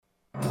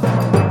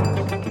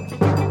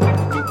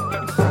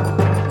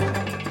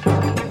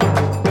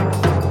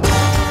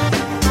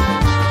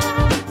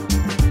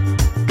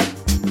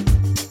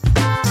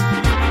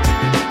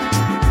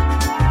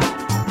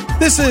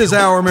This is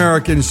Our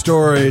American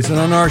Stories, and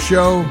on our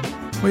show,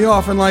 we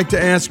often like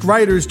to ask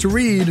writers to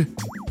read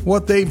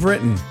what they've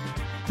written.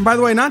 And by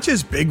the way, not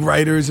just big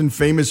writers and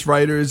famous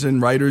writers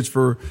and writers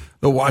for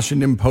the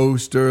Washington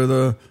Post or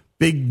the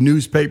big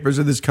newspapers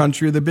of this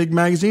country or the big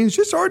magazines,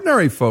 just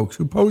ordinary folks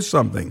who post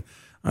something.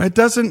 You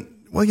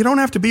don't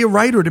have to be a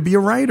writer to be a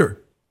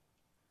writer.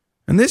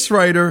 And this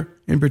writer,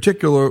 in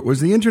particular,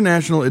 was the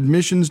International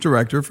Admissions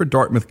Director for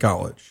Dartmouth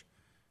College.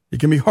 It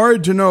can be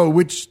hard to know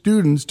which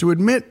students to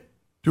admit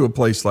to a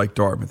place like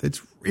Dartmouth.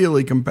 It's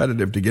really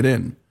competitive to get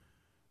in.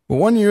 But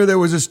one year there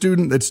was a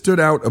student that stood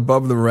out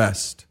above the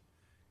rest.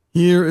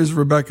 Here is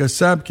Rebecca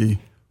Sabke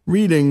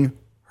reading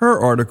her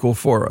article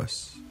for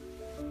us.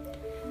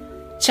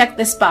 Check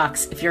this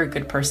box if you're a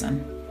good person.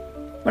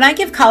 When I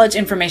give college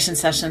information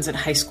sessions at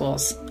high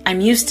schools,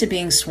 I'm used to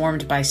being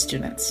swarmed by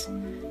students.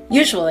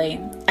 Usually,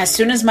 as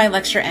soon as my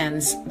lecture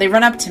ends, they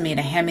run up to me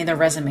to hand me their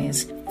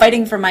resumes,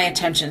 fighting for my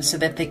attention so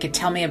that they could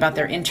tell me about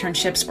their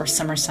internships or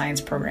summer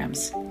science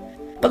programs.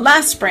 But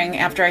last spring,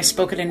 after I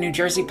spoke at a New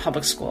Jersey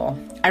public school,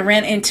 I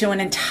ran into an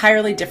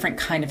entirely different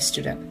kind of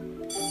student.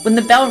 When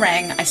the bell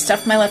rang, I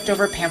stuffed my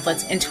leftover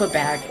pamphlets into a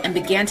bag and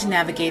began to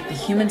navigate the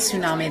human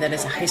tsunami that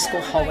is a high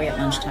school hallway at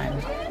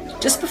lunchtime.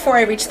 Just before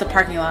I reached the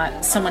parking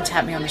lot, someone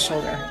tapped me on the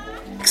shoulder.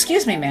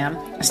 "Excuse me, ma'am,"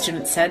 a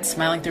student said,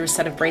 smiling through a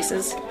set of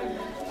braces.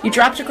 "You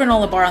dropped a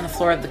granola bar on the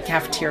floor of the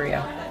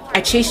cafeteria.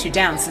 I chased you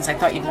down since I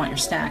thought you'd want your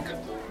snack."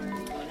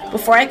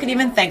 Before I could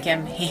even thank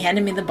him, he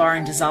handed me the bar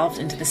and dissolved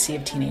into the sea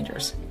of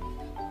teenagers.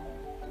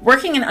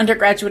 Working in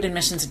undergraduate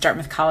admissions at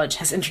Dartmouth College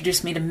has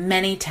introduced me to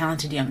many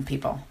talented young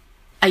people.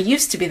 I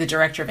used to be the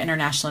director of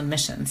international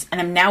admissions,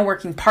 and I'm now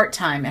working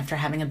part-time after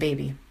having a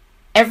baby.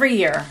 Every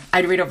year,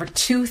 I'd read over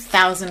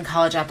 2,000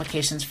 college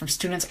applications from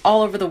students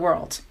all over the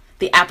world.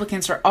 The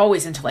applicants are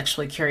always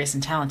intellectually curious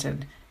and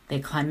talented. They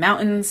climb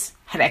mountains,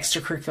 had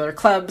extracurricular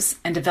clubs,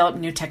 and develop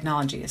new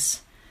technologies.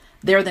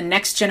 They're the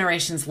next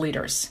generation's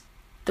leaders.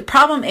 The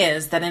problem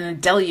is that in a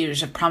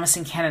deluge of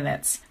promising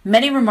candidates,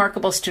 many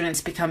remarkable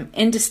students become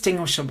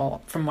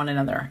indistinguishable from one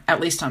another, at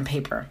least on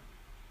paper.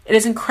 It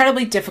is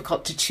incredibly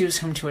difficult to choose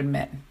whom to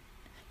admit.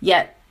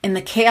 Yet, in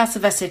the chaos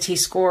of SAT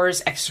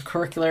scores,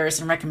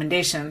 extracurriculars, and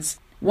recommendations,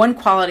 one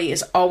quality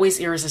is always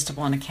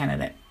irresistible in a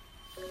candidate: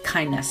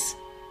 kindness.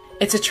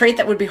 It's a trait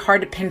that would be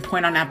hard to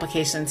pinpoint on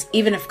applications,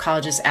 even if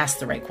colleges ask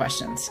the right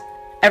questions.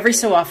 Every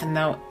so often,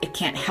 though, it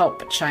can't help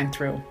but shine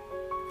through.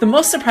 The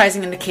most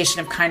surprising indication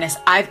of kindness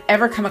I've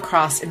ever come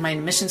across in my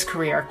admissions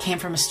career came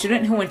from a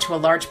student who went to a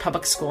large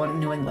public school in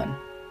New England.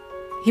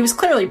 He was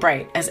clearly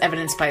bright, as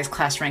evidenced by his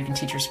class rank and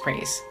teachers'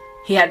 praise.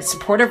 He had a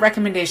supportive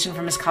recommendation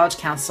from his college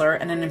counselor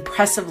and an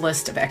impressive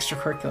list of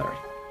extracurriculars.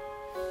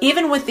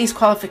 Even with these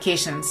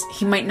qualifications,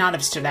 he might not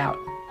have stood out.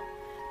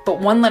 But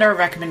one letter of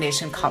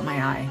recommendation caught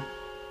my eye.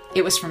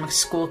 It was from a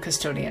school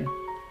custodian.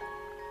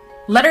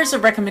 Letters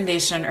of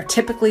recommendation are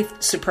typically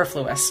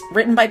superfluous,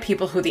 written by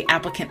people who the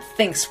applicant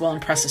thinks will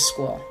impress a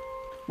school.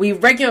 We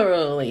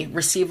regularly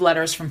receive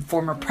letters from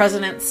former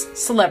presidents,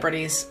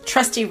 celebrities,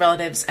 trustee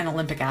relatives, and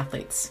Olympic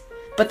athletes.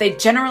 But they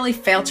generally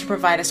fail to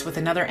provide us with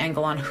another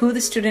angle on who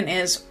the student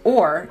is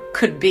or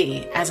could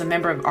be as a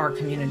member of our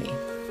community.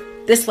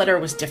 This letter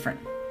was different.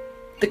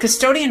 The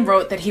custodian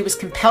wrote that he was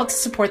compelled to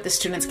support the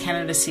student's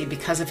candidacy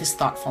because of his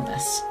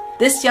thoughtfulness.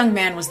 This young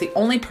man was the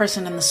only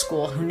person in the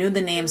school who knew the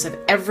names of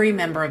every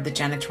member of the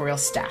janitorial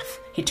staff.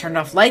 He turned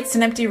off lights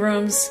in empty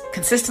rooms,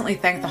 consistently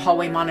thanked the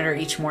hallway monitor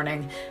each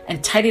morning,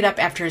 and tidied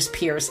up after his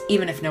peers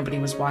even if nobody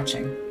was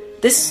watching.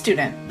 This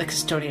student, the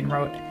custodian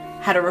wrote,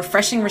 had a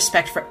refreshing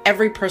respect for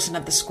every person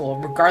at the school,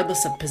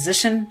 regardless of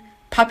position,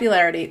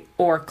 popularity,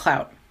 or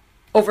clout.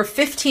 Over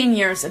 15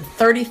 years and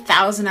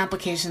 30,000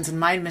 applications in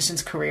my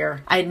admissions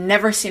career, I had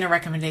never seen a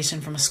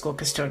recommendation from a school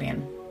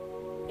custodian.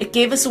 It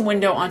gave us a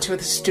window onto a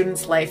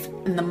student's life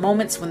in the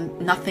moments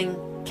when nothing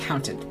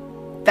counted.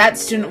 That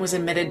student was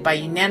admitted by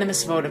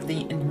unanimous vote of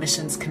the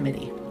admissions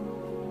committee.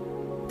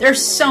 There are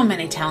so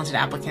many talented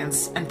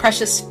applicants and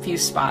precious few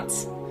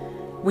spots.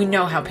 We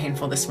know how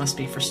painful this must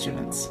be for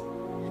students.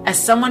 As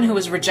someone who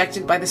was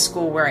rejected by the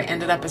school where I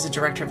ended up as a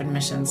director of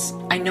admissions,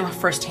 I know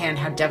firsthand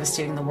how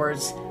devastating the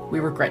words, "we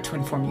regret to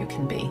inform you,"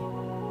 can be.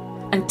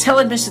 Until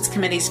admissions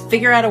committees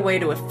figure out a way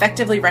to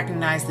effectively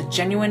recognize the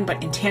genuine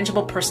but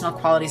intangible personal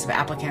qualities of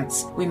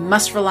applicants, we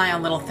must rely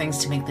on little things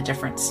to make the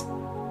difference.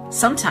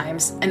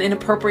 Sometimes, an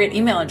inappropriate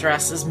email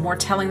address is more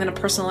telling than a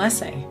personal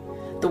essay.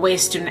 The way a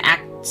student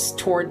acts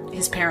toward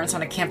his parents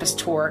on a campus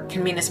tour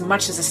can mean as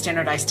much as a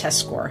standardized test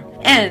score.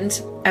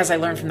 And, as I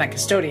learned from that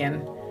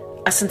custodian,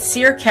 a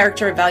sincere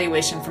character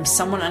evaluation from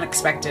someone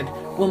unexpected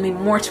will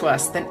mean more to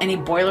us than any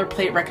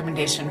boilerplate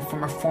recommendation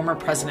from a former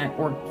president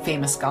or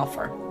famous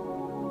golfer.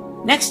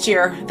 Next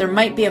year, there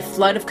might be a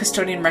flood of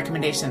custodian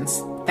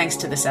recommendations, thanks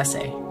to this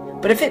essay.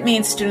 But if it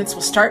means students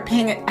will start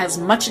paying as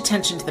much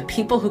attention to the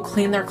people who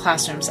clean their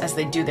classrooms as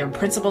they do their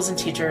principals and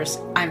teachers,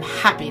 I'm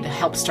happy to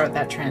help start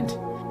that trend.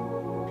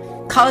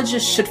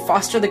 Colleges should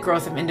foster the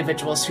growth of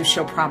individuals who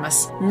show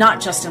promise, not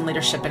just in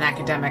leadership and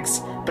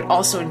academics, but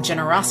also in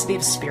generosity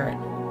of spirit.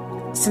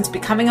 Since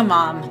becoming a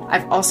mom,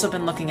 I've also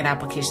been looking at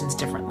applications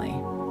differently.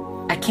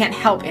 I can't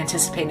help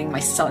anticipating my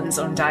son's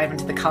own dive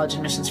into the college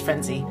admissions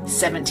frenzy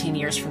 17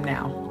 years from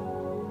now.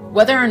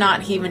 Whether or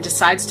not he even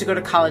decides to go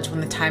to college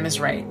when the time is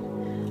right,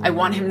 I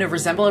want him to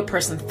resemble a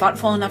person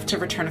thoughtful enough to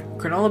return a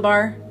granola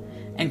bar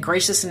and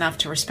gracious enough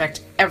to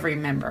respect every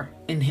member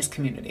in his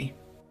community.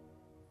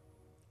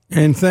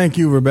 And thank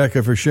you,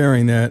 Rebecca, for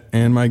sharing that.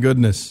 And my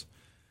goodness,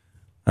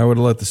 I would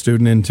have let the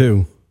student in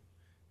too.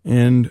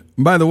 And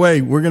by the way,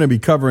 we're going to be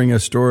covering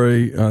a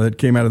story that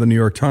came out of the New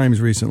York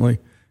Times recently,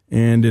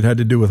 and it had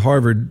to do with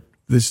Harvard.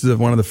 This is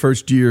one of the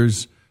first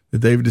years that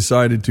they've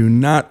decided to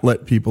not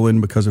let people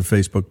in because of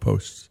Facebook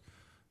posts.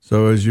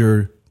 So as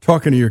you're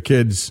talking to your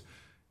kids,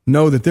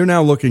 know that they're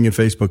now looking at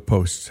Facebook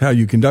posts, how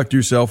you conduct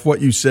yourself,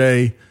 what you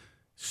say,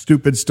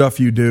 stupid stuff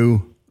you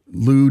do,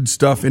 lewd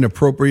stuff,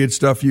 inappropriate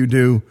stuff you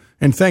do.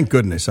 And thank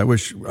goodness, I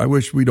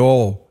wish we'd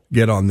all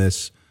get on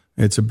this.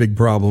 It's a big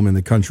problem in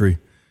the country,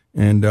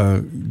 and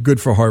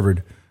good for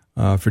Harvard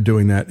for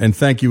doing that. And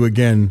thank you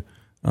again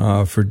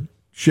for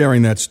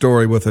sharing that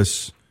story with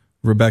us,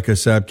 Rebecca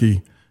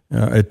Sabke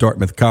at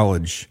Dartmouth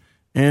College.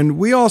 And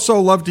we also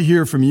love to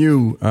hear from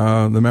you,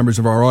 the members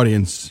of our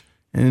audience.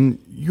 And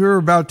you're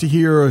about to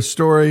hear a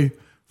story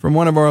from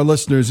one of our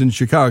listeners in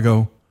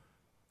Chicago,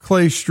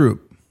 Clay Stroop.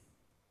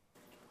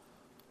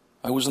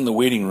 I was in the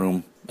waiting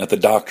room at the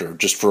doctor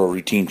just for a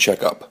routine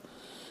checkup,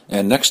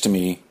 and next to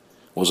me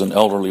was an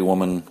elderly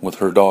woman with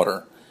her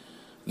daughter.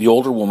 The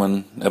older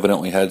woman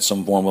evidently had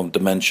some form of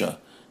dementia,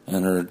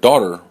 and her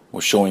daughter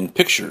was showing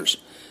pictures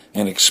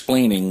and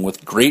explaining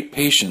with great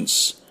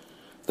patience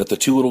that the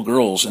two little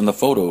girls in the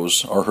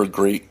photos are her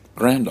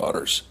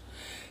great-granddaughters.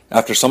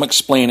 After some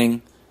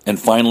explaining and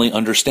finally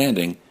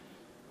understanding,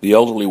 the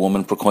elderly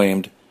woman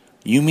proclaimed,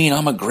 "You mean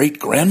I'm a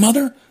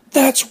great-grandmother?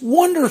 That's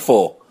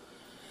wonderful!"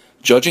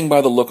 Judging by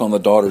the look on the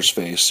daughter's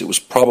face, it was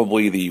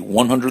probably the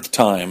 100th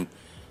time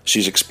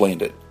she's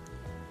explained it,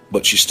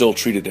 but she still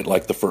treated it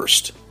like the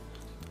first.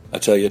 I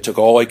tell you, it took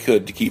all I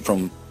could to keep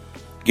from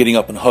getting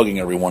up and hugging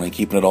everyone and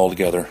keeping it all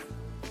together.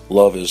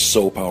 Love is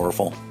so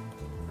powerful.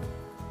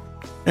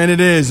 And it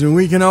is, and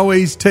we can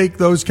always take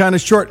those kind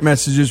of short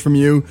messages from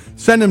you.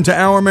 Send them to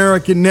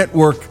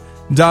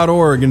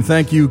ouramericannetwork.org. And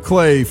thank you,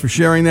 Clay, for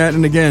sharing that.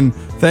 And again,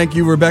 thank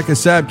you, Rebecca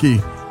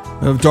Sabke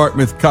of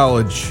Dartmouth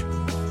College.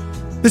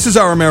 This is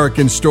Our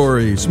American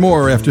Stories.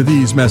 More after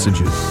these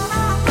messages.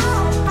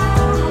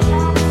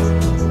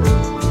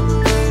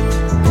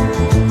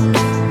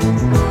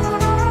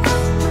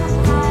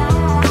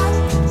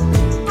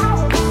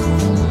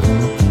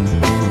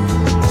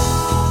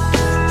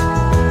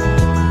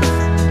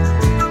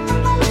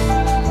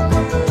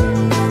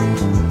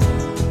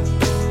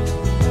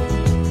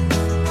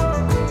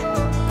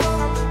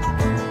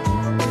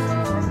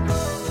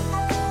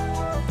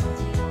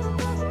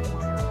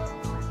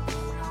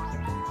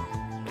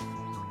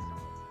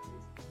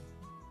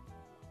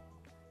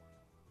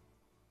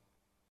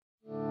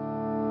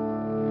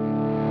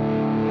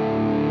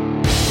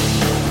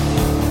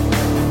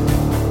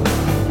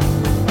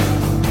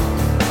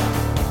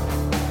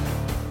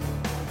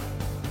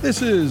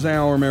 This is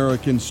Our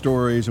American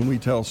Stories, and we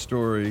tell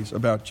stories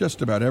about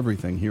just about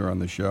everything here on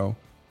the show.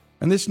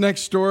 And this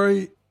next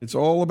story, it's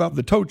all about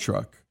the tow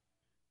truck.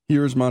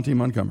 Here's Monty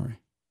Montgomery.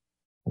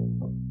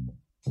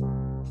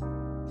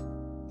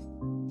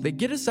 They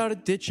get us out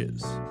of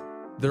ditches.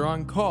 They're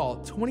on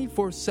call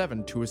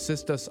 24/7 to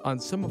assist us on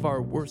some of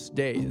our worst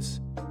days.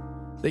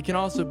 They can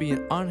also be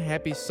an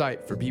unhappy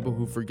sight for people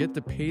who forget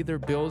to pay their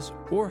bills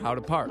or how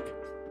to park.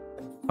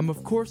 I'm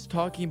of course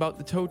talking about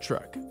the tow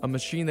truck, a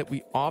machine that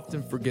we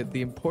often forget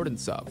the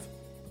importance of.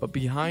 But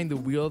behind the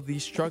wheel of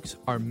these trucks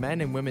are men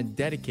and women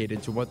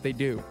dedicated to what they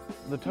do.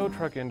 The tow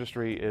truck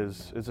industry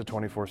is a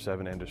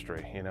 24/7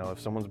 industry. You know, if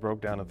someone's broke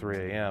down at 3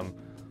 a.m.,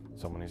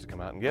 someone needs to come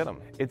out and get them.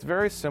 It's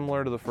very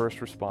similar to the first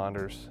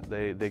responders.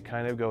 They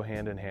kind of go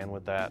hand in hand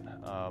with that.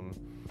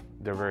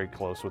 They're very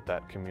close with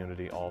that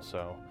community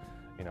also.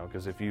 You know,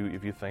 because if you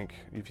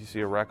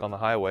see a wreck on the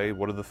highway,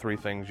 what are the three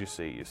things you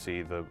see? You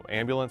see the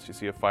ambulance, you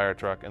see a fire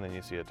truck, and then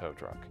you see a tow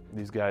truck.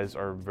 These guys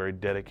are very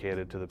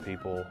dedicated to the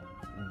people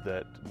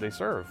that they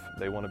serve.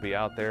 They want to be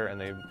out there,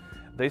 and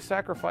they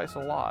sacrifice a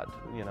lot.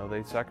 You know,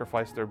 they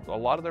sacrifice a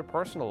lot of their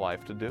personal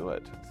life to do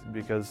it,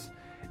 because,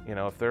 you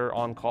know, if they're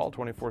on call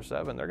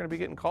 24/7, they're going to be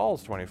getting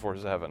calls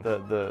 24/7.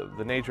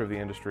 The nature of the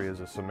industry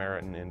is a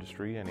Samaritan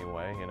industry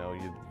anyway. You know,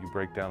 you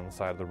break down on the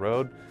side of the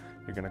road,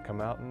 you're going to come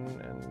out and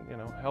you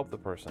know, help the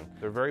person.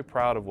 They're very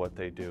proud of what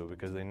they do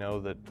because they know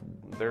that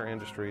their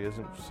industry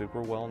isn't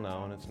super well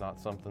known. It's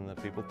not something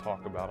that people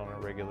talk about on a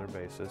regular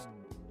basis.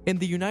 In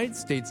the United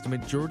States, the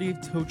majority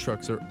of tow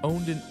trucks are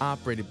owned and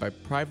operated by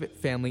private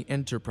family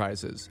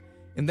enterprises,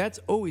 and that's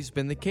always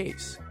been the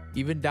case,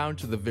 even down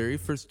to the very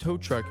first tow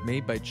truck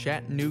made by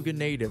Chattanooga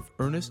native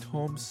Ernest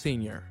Holmes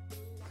Sr.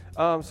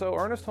 So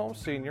Ernest Holmes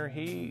Sr.,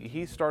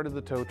 he started the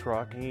tow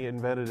truck. He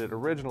invented it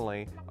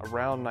originally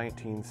around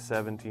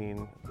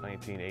 1917,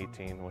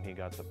 1918 when he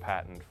got the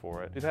patent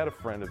for it. He'd had a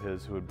friend of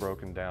his who had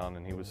broken down,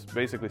 and he was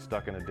basically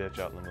stuck in a ditch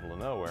out in the middle of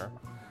nowhere.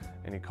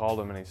 and he called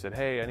him and he said,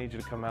 "Hey, I need you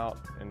to come out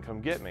and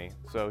come get me."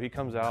 So he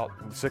comes out,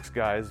 6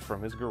 guys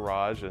from his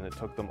garage, and it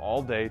took them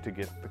all day to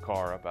get the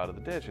car up out of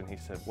the ditch. And he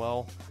said,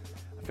 "Well,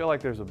 I feel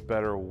like there's a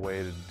better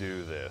way to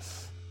do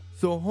this."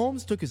 So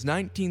Holmes took his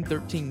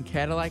 1913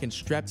 Cadillac and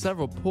strapped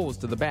several poles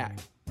to the back.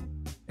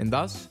 And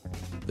thus,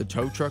 the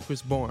tow truck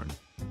was born.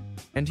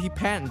 And he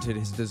patented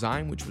his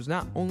design, which was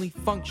not only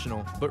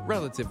functional, but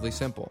relatively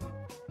simple.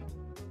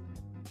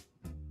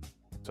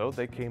 So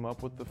they came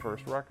up with the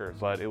first wrecker,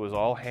 but it was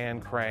all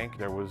hand crank.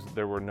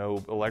 There were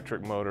no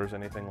electric motors,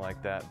 anything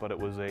like that, but it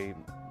was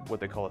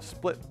what they call a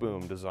split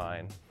boom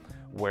design,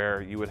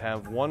 where you would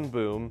have one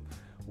boom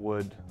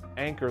would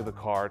anchor the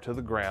car to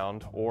the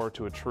ground or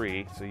to a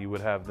tree. So you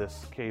would have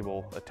this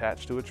cable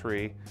attached to a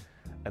tree,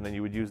 and then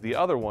you would use the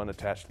other one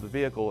attached to the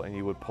vehicle, and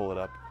you would pull it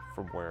up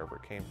from wherever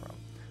it came from.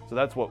 So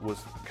that's what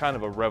was kind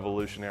of a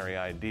revolutionary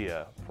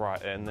idea,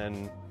 and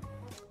then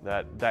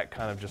that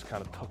kind of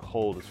took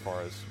hold as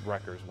far as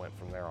wreckers went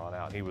from there on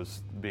out. He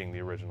was being the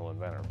original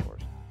inventor, of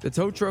course. The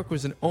tow truck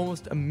was an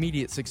almost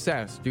immediate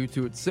success due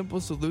to its simple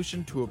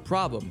solution to a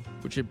problem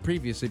which had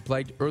previously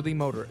plagued early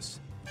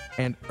motorists.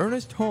 And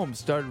Ernest Holmes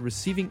started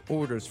receiving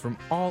orders from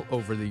all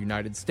over the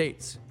United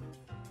States.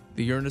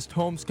 The Ernest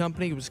Holmes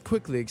Company was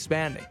quickly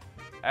expanding.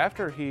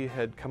 After he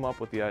had come up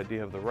with the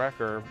idea of the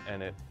wrecker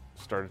and it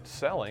started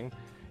selling,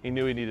 he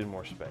knew he needed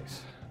more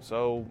space.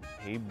 So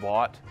he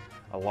bought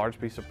a large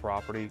piece of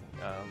property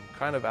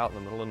kind of out in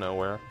the middle of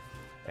nowhere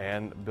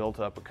and built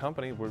up a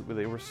company where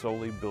they were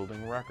solely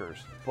building wreckers.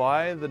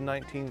 By the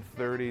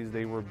 1930s,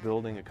 they were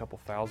building a couple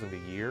thousand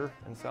a year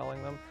and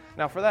selling them.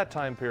 Now, for that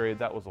time period,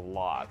 that was a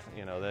lot.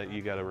 That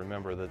you got to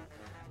remember that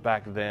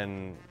back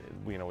then,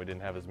 we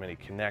didn't have as many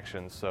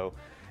connections, so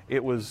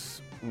it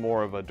was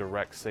more of a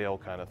direct sale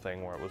kind of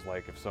thing, where it was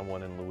like if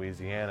someone in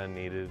Louisiana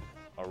needed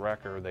a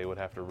wrecker, they would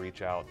have to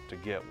reach out to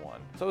get one.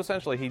 So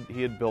essentially,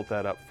 he had built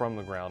that up from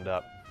the ground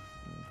up,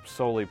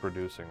 solely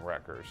producing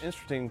wreckers.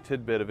 Interesting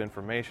tidbit of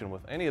information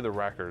with any of the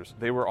wreckers,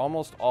 they were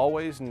almost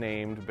always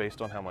named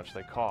based on how much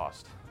they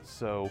cost.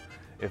 So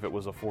if it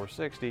was a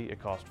 460, it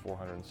cost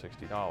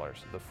 $460.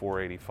 The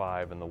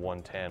 485 and the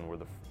 110 were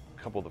the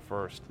couple of the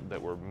first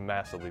that were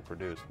massively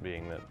produced,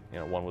 being that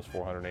one was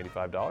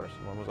 $485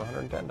 and one was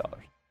 $110.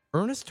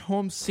 Ernest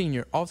Holmes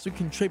Sr. also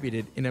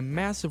contributed in a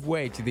massive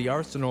way to the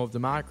arsenal of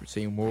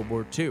democracy in World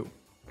War II.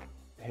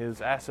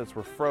 His assets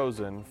were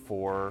frozen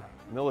for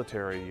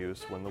military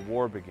use when the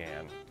war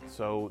began,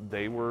 so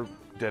they were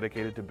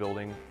dedicated to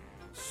building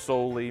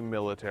solely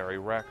military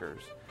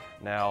wreckers.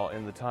 Now,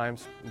 in the time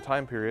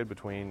period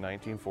between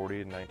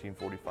 1940 and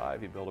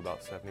 1945, he built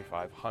about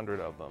 7,500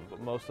 of them, but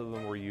most of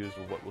them were used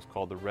with what was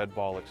called the Red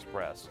Ball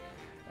Express.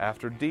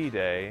 After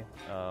D-Day,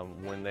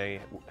 when they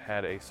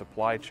had a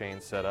supply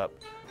chain set up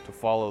to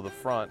follow the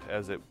front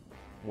as it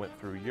went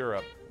through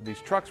Europe, these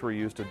trucks were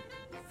used to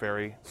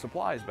ferry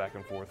supplies back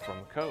and forth from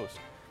the coast.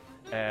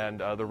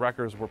 And the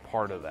wreckers were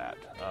part of that.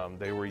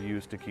 They were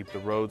used to keep the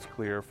roads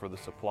clear for the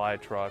supply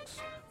trucks,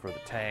 for the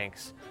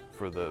tanks,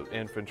 for the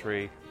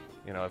infantry.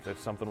 If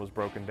something was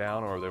broken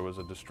down or there was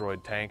a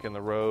destroyed tank in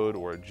the road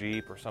or a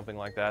Jeep or something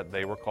like that,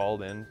 they were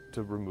called in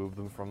to remove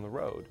them from the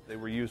road. They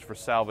were used for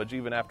salvage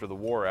even after the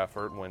war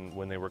effort,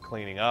 when they were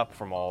cleaning up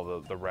from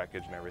all the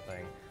wreckage and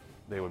everything.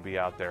 They would be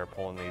out there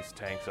pulling these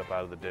tanks up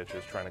out of the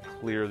ditches, trying to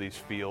clear these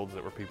fields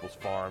that were people's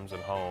farms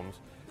and homes.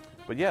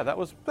 But yeah,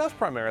 that's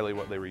primarily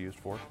what they were used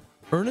for.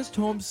 Ernest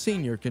Holmes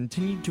Sr.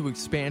 continued to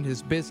expand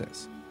his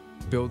business,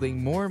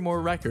 building more and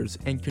more wreckers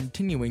and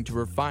continuing to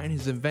refine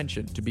his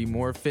invention to be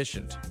more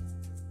efficient.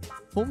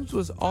 Holmes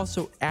was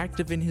also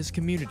active in his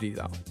community,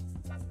 though.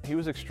 He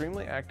was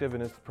extremely active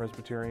in his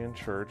Presbyterian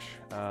church.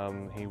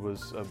 He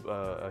was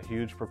a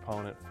huge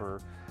proponent for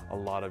a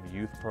lot of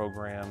youth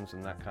programs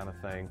and that kind of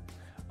thing.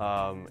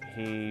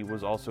 He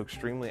was also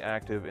extremely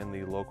active in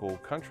the local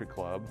country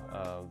club,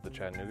 the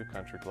Chattanooga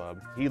Country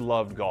Club. He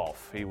loved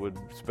golf. He would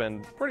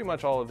spend pretty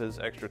much all of his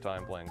extra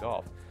time playing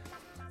golf,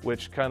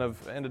 which kind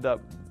of ended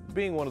up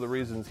being one of the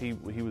reasons he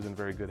was in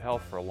very good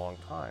health for a long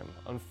time.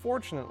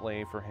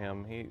 Unfortunately for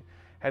him, he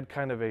had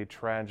kind of a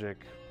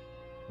tragic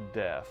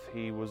death.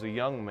 He was a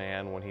young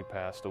man when he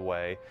passed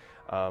away.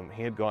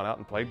 He had gone out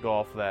and played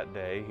golf that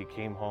day. He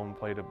came home,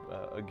 played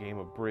a game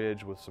of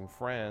bridge with some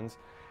friends,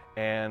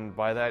 and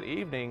by that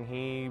evening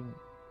he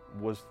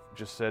was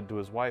just said to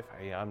his wife,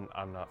 "Hey,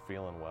 I'm not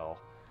feeling well."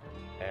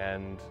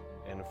 And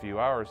in a few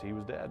hours he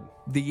was dead.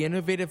 The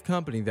innovative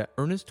company that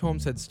Ernest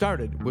Holmes had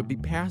started would be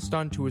passed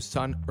on to his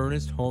son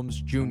Ernest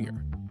Holmes Jr.,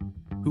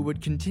 who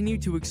would continue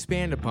to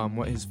expand upon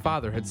what his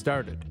father had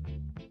started.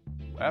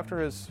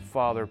 After his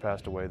father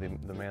passed away,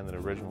 the man that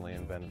originally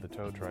invented the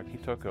tow truck, he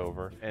took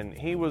over, and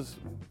he was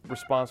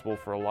responsible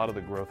for a lot of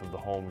the growth of the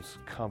Holmes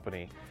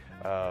Company,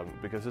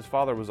 because his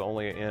father was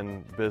only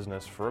in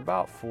business for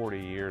about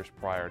 40 years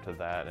prior to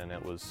that, and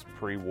it was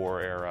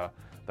pre-war era,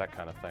 that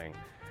kind of thing.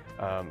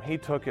 He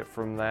took it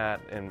from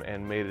that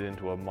and made it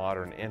into a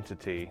modern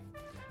entity,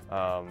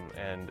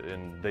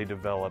 and they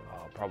developed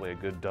probably a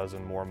good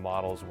dozen more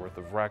models worth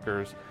of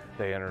wreckers.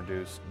 They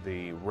introduced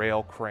the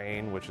rail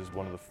crane, which is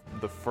one of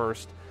the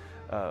first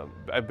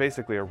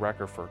basically a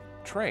wrecker for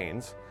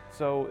trains.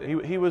 So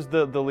he was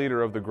the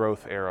leader of the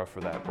growth era for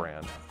that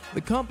brand.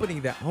 The company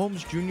that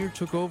Holmes Jr.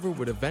 took over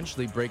would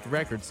eventually break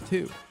records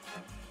too.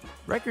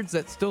 Records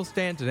that still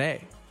stand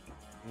today.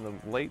 In the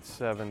late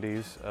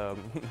 70s,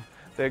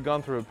 they had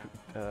gone through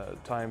a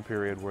time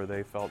period where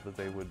they felt that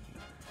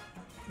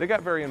they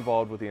got very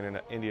involved with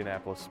the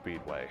Indianapolis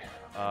Speedway.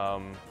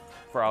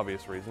 For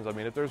obvious reasons. I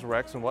mean, if there's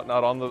wrecks and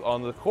whatnot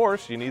on the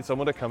course, you need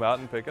someone to come out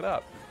and pick it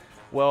up.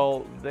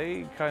 Well,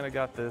 they kind of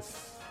got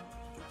this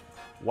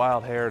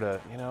wild hair to,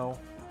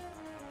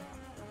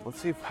 let's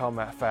see how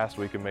fast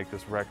we can make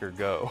this record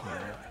go.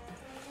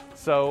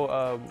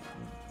 So,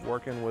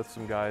 working with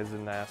some guys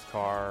in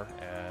NASCAR,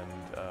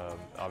 and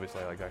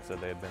obviously, like I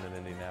said, they had been in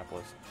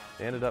Indianapolis.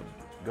 They ended up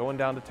going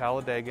down to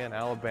Talladega in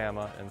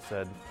Alabama and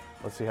said,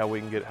 let's see how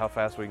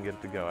fast we can get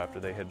it to go after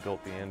they had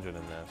built the engine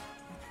in this.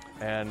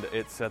 And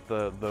it set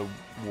the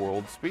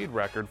world speed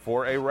record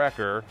for a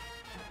wrecker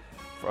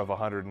of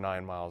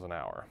 109 miles an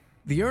hour.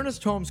 The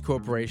Ernest Holmes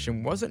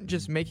Corporation wasn't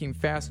just making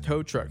fast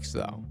tow trucks,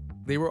 though.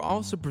 They were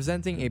also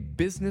presenting a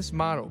business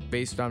model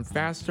based on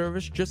fast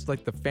service, just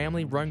like the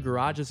family-run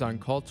garages on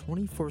call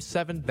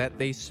 24/7 that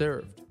they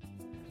served.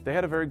 They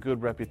had a very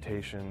good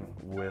reputation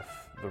with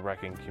the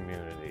wrecking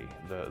community,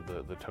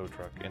 the tow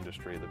truck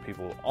industry, the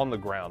people on the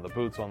ground, the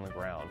boots on the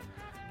ground,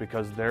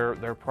 because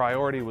their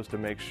priority was to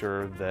make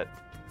sure that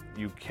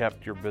you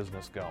kept your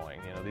business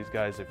going. These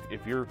guys,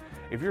 if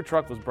your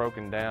truck was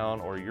broken down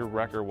or your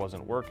wrecker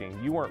wasn't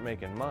working, you weren't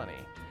making money.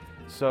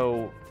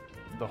 So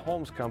the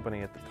Holmes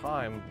Company at the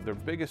time, their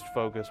biggest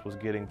focus was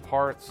getting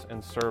parts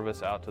and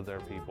service out to their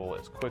people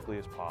as quickly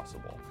as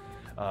possible.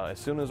 As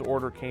soon as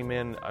order came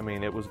in,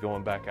 it was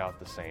going back out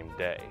the same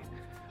day.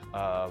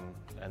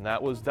 And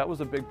that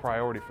was a big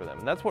priority for them.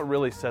 And that's what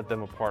really set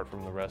them apart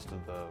from the rest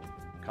of the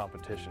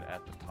competition at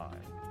the time.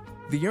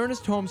 The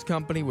Ernest Holmes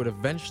Company would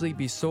eventually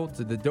be sold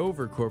to the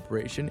Dover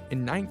Corporation in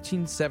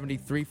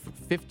 1973 for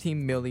 $15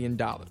 million.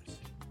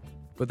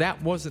 But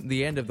that wasn't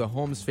the end of the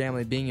Holmes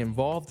family being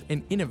involved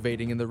and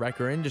innovating in the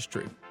wrecker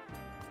industry.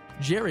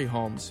 Jerry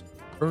Holmes,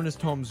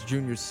 Ernest Holmes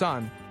Jr.'s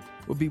son,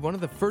 would be one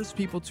of the first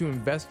people to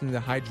invest in the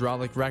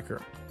hydraulic wrecker.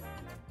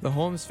 The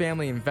Holmes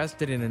family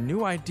invested in a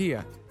new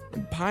idea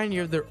and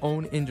pioneered their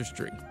own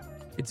industry.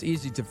 It's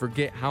easy to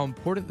forget how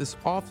important this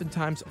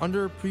oftentimes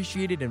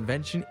underappreciated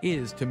invention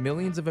is to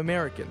millions of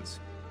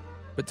Americans.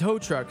 But tow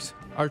trucks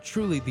are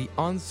truly the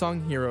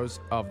unsung heroes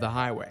of the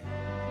highway.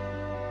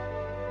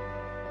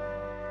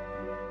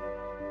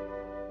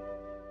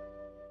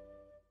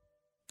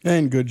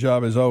 And good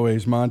job as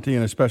always, Monty,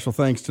 and a special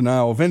thanks to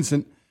Niall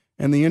Vincent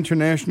and the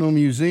International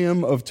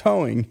Museum of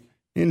Towing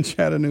in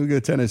Chattanooga,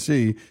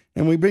 Tennessee.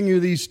 And we bring you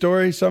these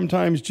stories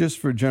sometimes just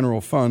for general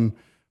fun.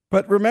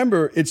 But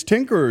remember, it's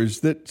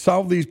tinkerers that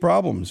solve these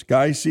problems.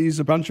 Guy sees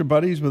a bunch of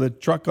buddies with a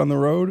truck on the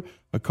road,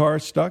 a car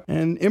stuck,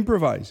 and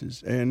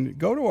improvises. And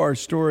go to our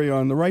story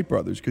on the Wright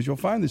brothers, because you'll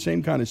find the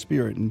same kind of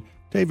spirit. And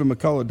David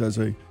McCullough does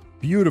a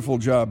beautiful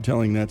job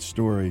telling that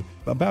story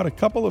about a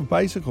couple of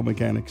bicycle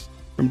mechanics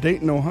from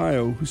Dayton,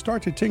 Ohio, who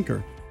start to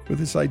tinker with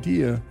this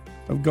idea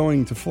of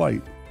going to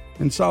flight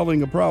and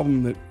solving a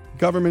problem that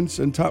governments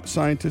and top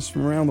scientists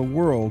from around the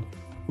world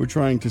were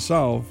trying to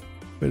solve.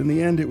 But in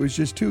the end, it was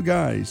just two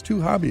guys, two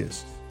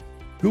hobbyists,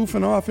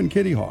 goofing off in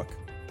Kitty Hawk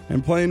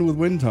and playing with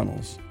wind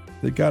tunnels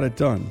that got it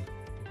done.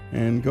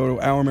 And go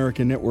to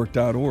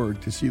ouramericannetwork.org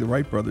to see the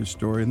Wright brothers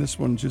story. And this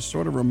one just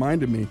sort of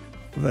reminded me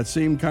of that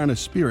same kind of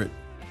spirit.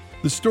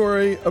 The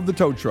story of the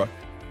tow truck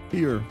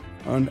here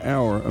on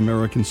Our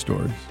American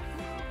Stories.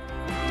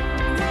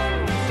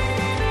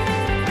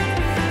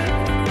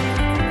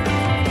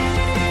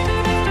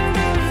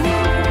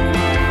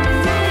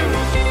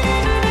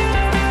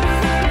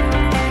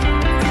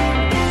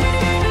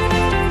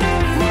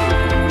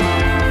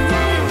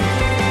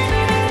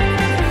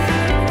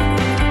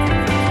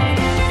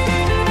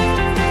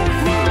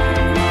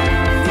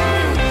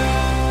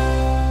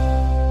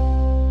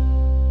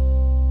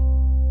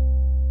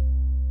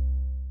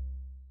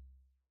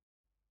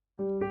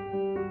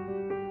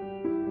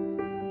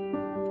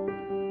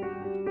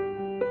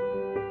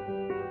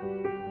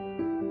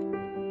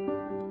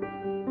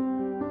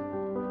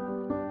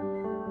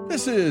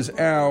 This is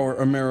Our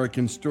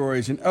American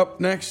Stories, and up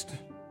next,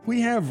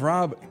 we have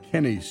Rob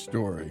Kenny's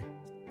story.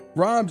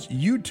 Rob's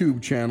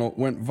YouTube channel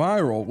went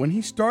viral when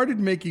he started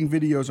making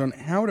videos on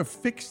how to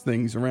fix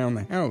things around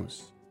the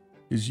house.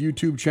 His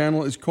YouTube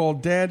channel is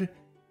called Dad,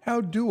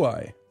 How Do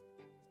I?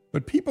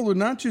 But people are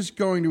not just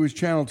going to his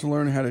channel to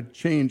learn how to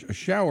change a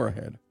shower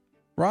head.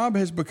 Rob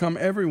has become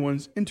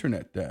everyone's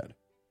internet dad.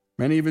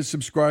 Many of his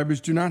subscribers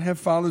do not have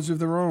fathers of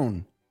their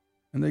own,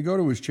 and they go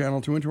to his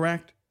channel to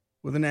interact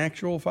with an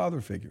actual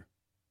father figure.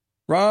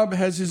 Rob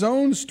has his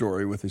own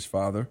story with his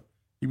father.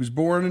 He was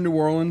born in New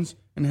Orleans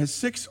and has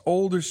 6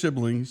 older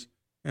siblings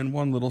and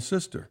 1 little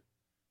sister.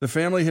 The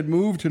family had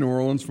moved to New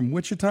Orleans from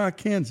Wichita,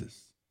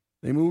 Kansas.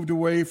 They moved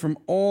away from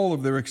all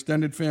of their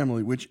extended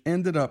family, which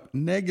ended up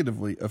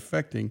negatively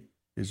affecting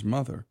his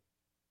mother.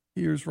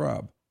 Here's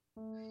Rob.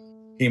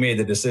 he made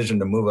the decision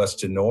to move us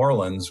to New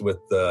Orleans with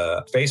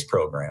the space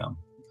program.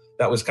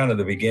 That was kind of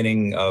the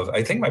beginning of,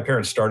 I think my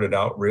parents started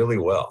out really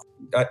well.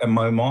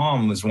 My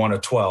mom was one of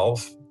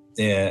 12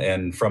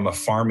 and from a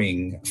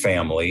farming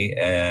family,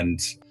 and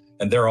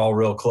they're all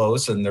real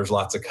close, and there's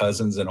lots of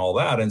cousins and all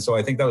that. And so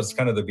I think that was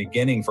kind of the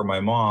beginning for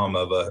my mom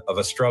of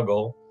a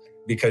struggle,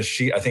 because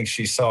I think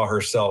she saw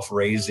herself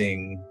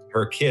raising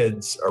her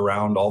kids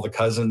around all the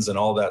cousins and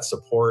all that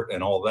support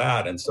and all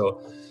that. And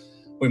so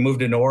we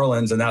moved to New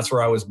Orleans, and that's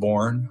where I was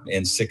born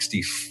in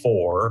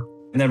 1964.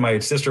 And then my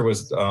sister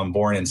was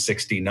born in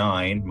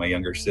 1969, my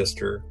younger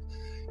sister.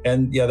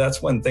 And yeah,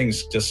 that's when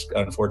things just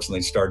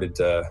unfortunately started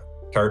to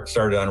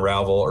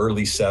unravel.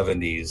 Early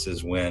 1970s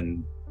is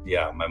when,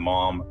 my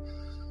mom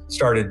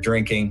started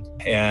drinking.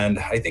 And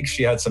I think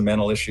she had some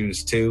mental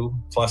issues too,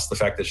 plus the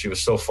fact that she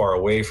was so far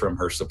away from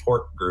her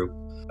support group.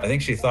 I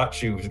think she thought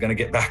she was going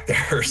to get back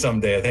there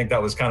someday. I think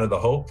that was kind of the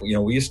hope.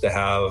 We used to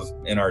have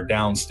in our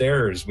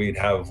downstairs, we'd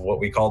have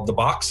what we called the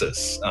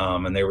boxes.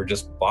 And they were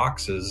just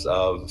boxes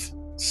of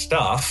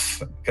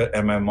stuff,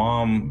 and my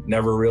mom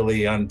never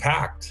really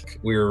unpacked.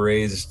 We were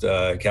raised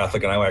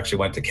Catholic, and I actually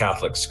went to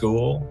Catholic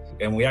school,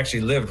 and we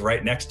actually lived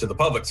right next to the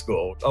public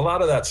school. A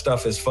lot of that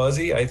stuff is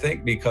fuzzy, I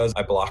think, because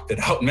I blocked it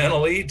out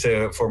mentally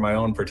for my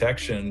own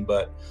protection.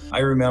 But I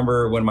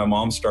remember when my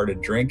mom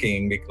started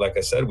drinking, like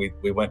I said,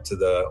 we went to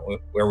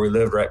where we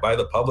lived right by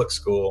the public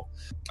school.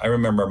 I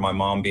remember my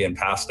mom being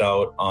passed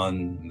out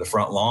on the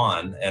front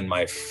lawn, and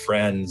my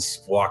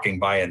friends walking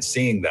by and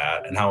seeing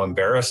that, and how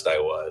embarrassed I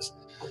was.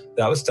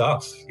 That was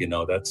tough.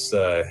 That's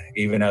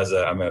even as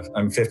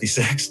I'm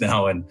 56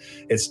 now, and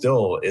it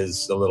still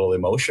is a little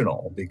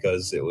emotional,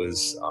 because it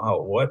was,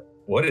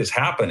 what is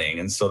happening?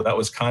 And so that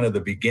was kind of the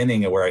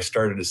beginning of where I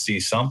started to see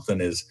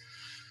something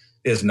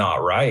is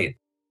not right.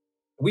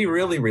 We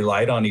really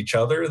relied on each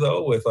other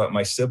though, with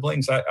my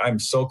siblings. I'm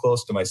so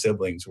close to my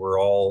siblings. We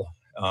all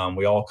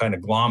kind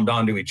of glommed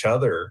onto each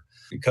other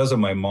because of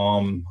my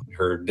mom,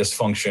 her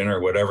dysfunction or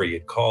whatever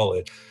you'd call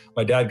it.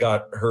 My dad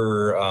got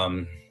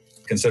her,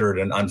 considered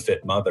an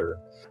unfit mother.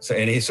 So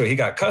he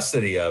got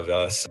custody of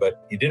us,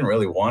 but he didn't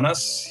really want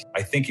us.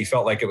 I think he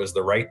felt like it was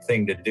the right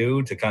thing to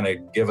do to kind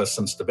of give us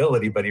some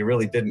stability, but he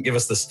really didn't give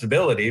us the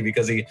stability,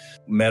 because he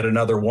met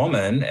another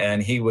woman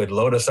and he would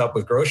load us up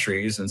with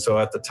groceries. And so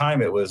at the time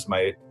it was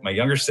my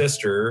younger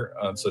sister.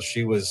 So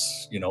she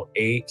was,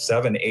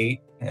 7, 8,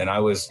 and I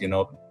was,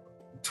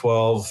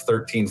 12,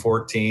 13,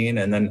 14.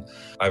 And then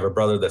I have a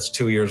brother that's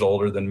 2 years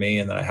older than me.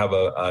 And then I have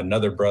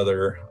another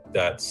brother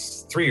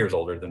that's 3 years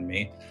older than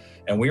me.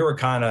 And we were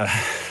kind of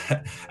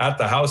at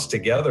the house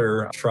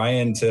together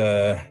trying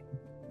to,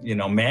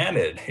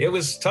 manage. It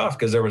was tough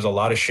because there was a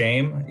lot of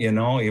shame,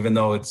 even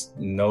though it's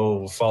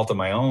no fault of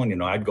my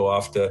own. I'd go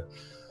off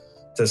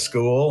to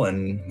school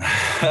and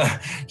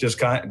just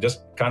kind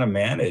of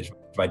manage.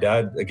 My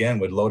dad, again,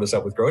 would load us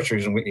up with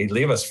groceries, and he'd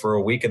leave us for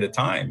a week at a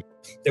time.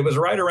 It was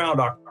right around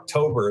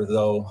October,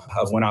 though,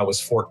 of when I was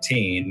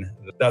 14.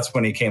 That's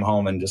when he came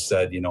home and just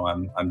said,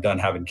 I'm done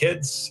having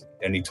kids.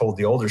 And he told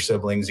the older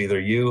siblings, either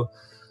you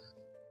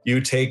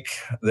take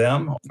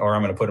them or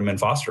I'm going to put them in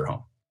foster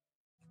home.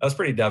 That was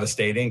pretty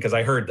devastating, because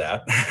I heard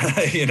that,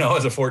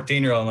 as a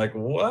 14-year-old, I'm like,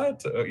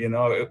 what?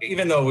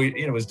 Even though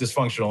it was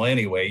dysfunctional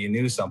anyway, you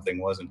knew something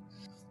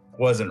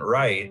wasn't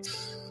right.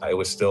 It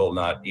was still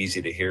not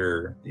easy to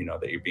hear,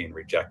 that you're being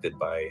rejected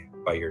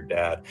by your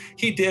dad.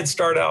 He did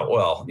start out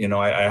well.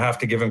 I have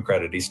to give him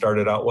credit. He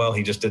started out well.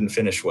 He just didn't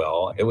finish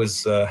well. It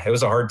was a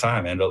hard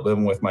time. I ended up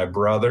living with my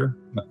brother.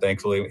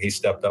 Thankfully, he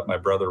stepped up, my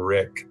brother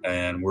Rick,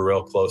 and we're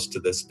real close to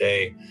this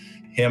day.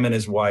 Him and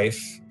his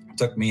wife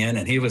took me in,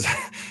 and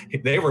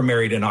they were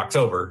married in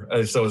October.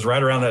 So it was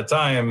right around that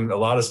time, a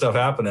lot of stuff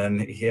happening.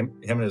 Him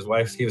and his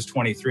wife, he was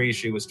 23,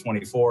 she was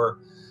 24.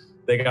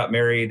 They got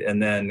married,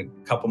 and then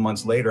a couple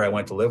months later, I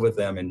went to live with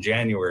them in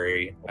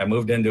January. I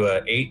moved into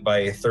an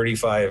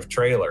 8x35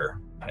 trailer.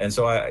 And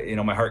so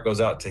my heart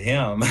goes out to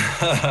him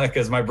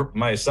because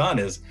my son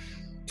is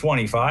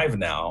 25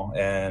 now,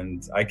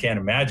 and I can't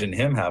imagine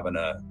him having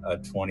a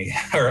 20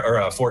 or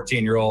a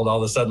 14-year-old all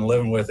of a sudden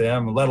living with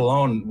him, let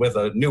alone with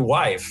a new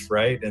wife,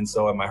 right? And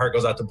so my heart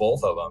goes out to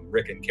both of them.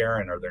 Rick and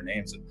Karen are their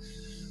names. And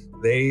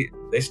they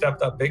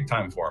stepped up big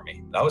time for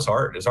me. That was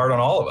hard. It was hard on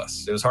all of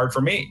us. It was hard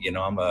for me.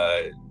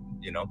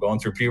 I'm going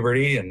through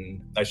puberty,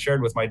 and I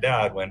shared with my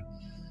dad when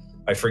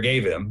I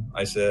forgave him.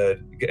 I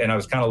said, and I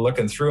was kind of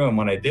looking through him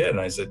when I did, and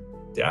I said,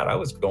 Dad, I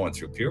was going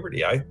through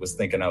puberty. I was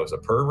thinking I was a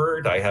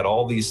pervert. I had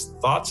all these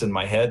thoughts in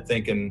my head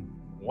thinking,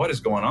 what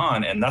is going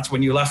on? And that's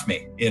when you left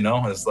me.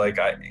 It's like,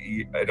 I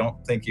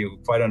don't think you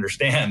quite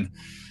understand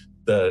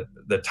the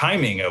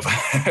timing of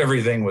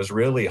everything was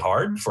really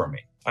hard for me.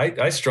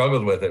 I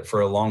struggled with it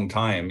for a long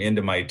time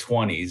into my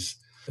 20s,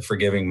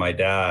 forgiving my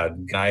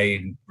dad.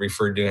 I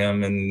referred to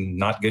him in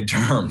not good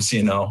terms.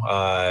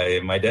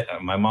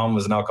 My mom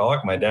was an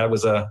alcoholic. My dad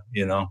was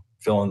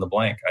fill in the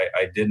blank.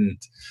 I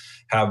didn't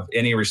have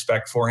any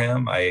respect for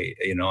him. I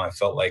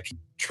felt like he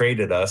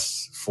traded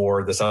us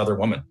for this other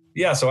woman.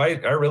 Yeah, so I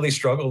really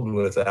struggled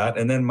with that.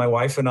 And then my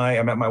wife and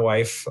I met my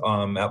wife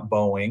at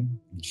Boeing.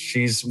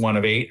 She's one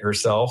of 8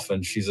 herself,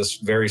 and she's a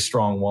very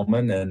strong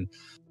woman. And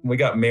we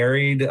got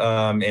married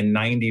in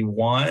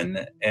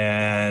 91,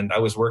 and I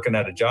was working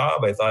at a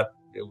job. I thought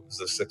it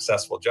was a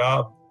successful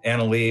job.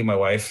 Anna Lee, my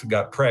wife,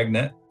 got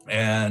pregnant,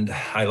 and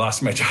I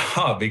lost my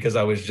job because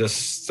I was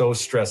just so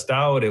stressed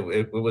out.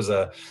 It was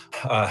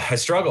I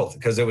struggled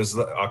because it was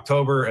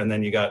October, and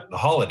then you got the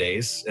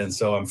holidays. And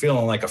so I'm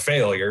feeling like a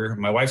failure.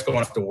 My wife's going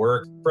off to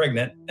work,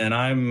 pregnant,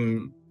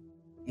 and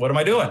what am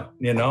I doing?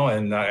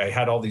 And I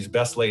had all these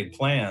best laid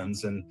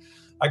plans, and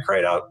I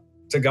cried out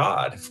to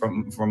God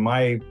from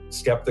my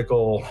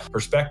skeptical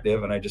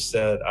perspective. And I just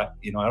said, I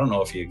don't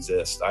know if you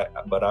exist,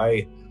 but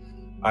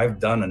I've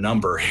done a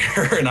number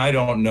here and I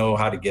don't know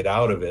how to get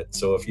out of it.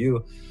 So if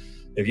you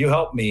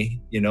help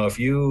me, if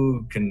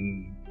you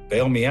can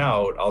bail me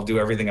out, I'll do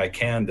everything I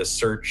can to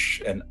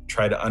search and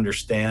try to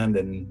understand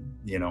and,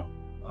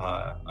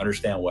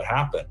 understand what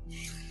happened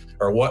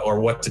or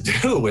what to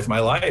do with my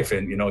life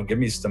and, give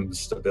me some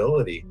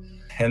stability.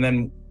 And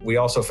then we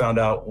also found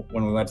out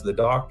when we went to the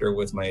doctor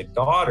with my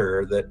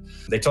daughter that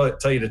they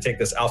tell you to take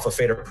this alpha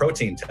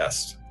fetoprotein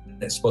test.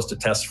 It's supposed to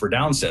test for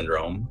Down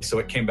syndrome. So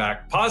it came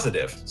back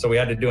positive. So we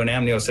had to do an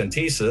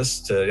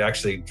amniocentesis to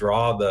actually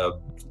draw the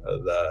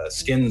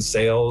skin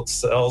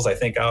cells, I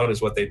think, out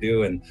is what they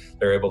do. And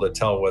they're able to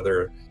tell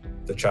whether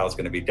the child's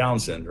going to be Down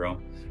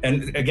syndrome.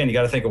 And again, you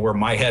got to think of where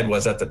my head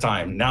was at the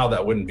time. Now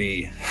that wouldn't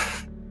be,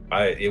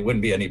 it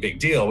wouldn't be any big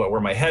deal. But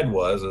where my head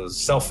was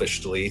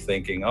selfishly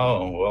thinking,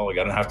 oh, well, we're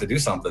going to have to do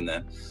something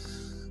then.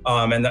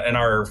 And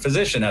our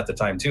physician at the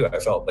time too, I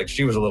felt like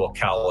she was a little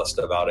calloused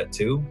about it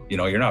too.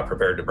 You're not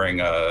prepared to bring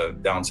a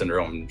Down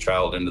syndrome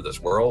child into this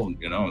world,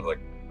 like,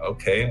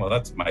 okay, well,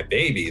 that's my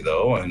baby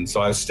though. And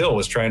so I still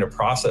was trying to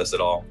process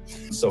it all.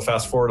 So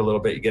fast forward a little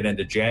bit, you get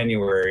into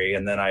January,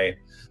 and then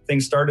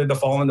things started to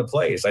fall into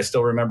place. I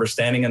still remember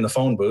standing in the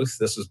phone booth.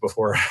 This was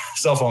before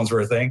cell phones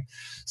were a thing.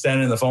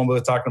 Standing in the phone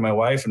booth, talking to my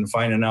wife and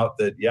finding out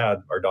that, yeah,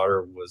 our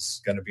daughter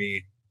was going to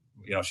be,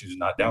 she's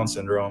not Down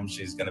syndrome.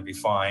 She's going to be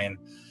fine.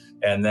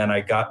 And then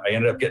I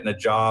ended up getting a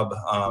job.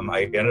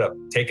 I ended up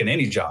taking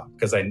any job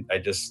because I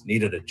just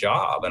needed a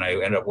job. And I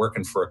ended up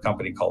working for a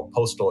company called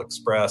Postal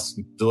Express,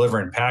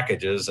 delivering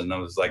packages. And I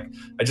was like,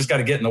 I just got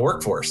to get in the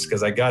workforce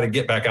because I got to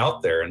get back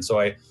out there. And so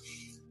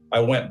I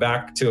went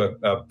back to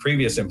a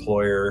previous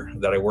employer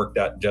that I worked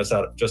at just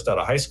out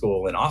of high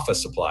school in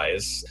office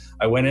supplies.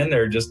 I went in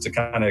there just to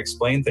kind of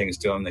explain things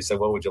to them. They said,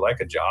 well, would you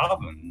like a job?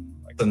 And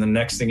the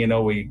next thing you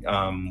know, we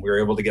were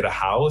able to get a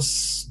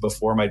house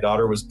before my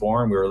daughter was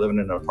born. We were living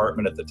in an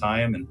apartment at the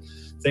time, and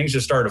things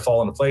just started to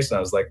fall into place. And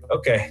I was like,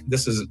 okay,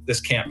 this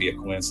can't be a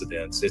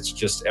coincidence. It's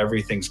just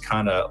everything's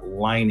kind of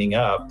lining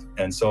up.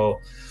 And so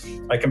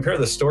I compare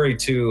the story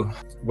to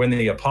when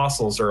the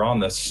apostles are on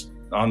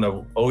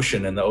the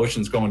ocean, and the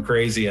ocean's going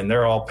crazy, and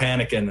they're all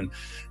panicking,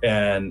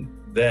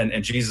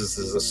 and Jesus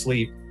is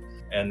asleep.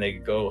 And they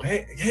go,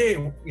 hey,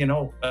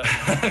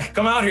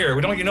 come out here.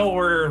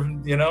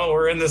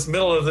 We're in this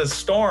middle of this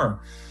storm.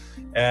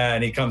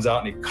 And he comes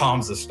out and he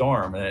calms the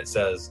storm. And it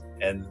says,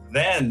 and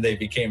then they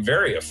became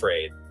very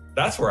afraid.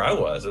 That's where I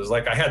was. It was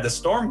like I had this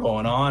storm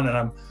going on, and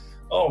I'm,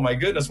 oh my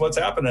goodness, what's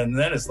happening? And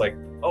then it's like,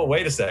 oh,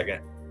 wait a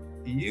second.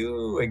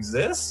 You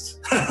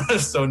exist?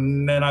 So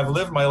then I've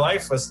lived my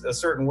life a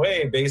certain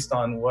way based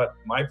on what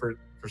my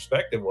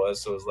perspective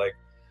was. So it was like,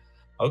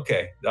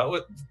 okay,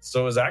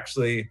 so it was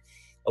actually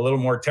a little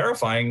more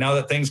terrifying now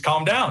that things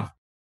calmed down.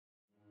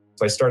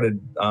 So I started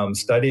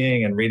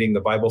studying and reading the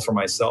Bible for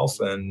myself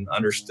and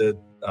understood,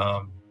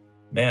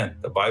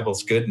 the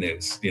Bible's good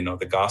news.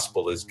 The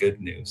gospel is good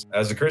news.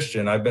 As a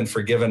Christian, I've been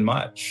forgiven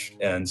much.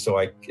 And so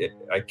I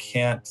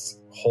can't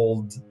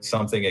hold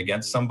something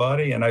against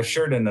somebody. And I've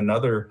shared in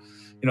another,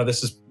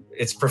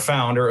 it's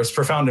profound, or it's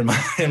profound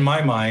in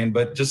my mind,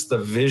 but just the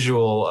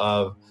visual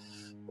of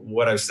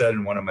what I've said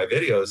in one of my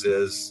videos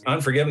is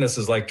unforgiveness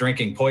is like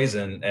drinking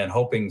poison and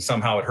hoping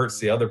somehow it hurts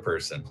the other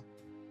person.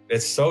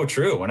 It's so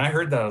true. When I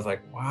heard that, I was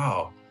like,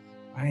 wow,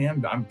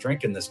 I'm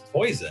drinking this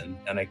poison,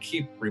 and I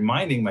keep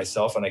reminding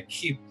myself, and I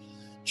keep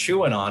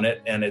chewing on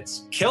it, and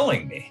it's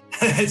killing me.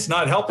 It's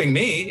not helping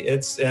me.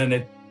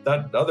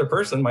 That other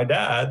person, my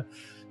dad,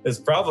 is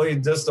probably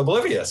just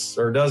oblivious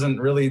or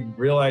doesn't really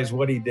realize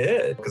what he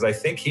did, because I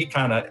think he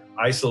kind of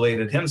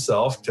isolated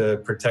himself to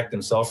protect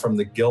himself from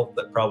the guilt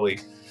that probably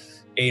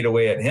ate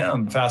away at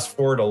him. Fast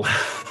forward a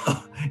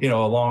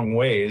long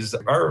ways.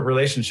 Our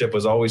relationship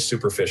was always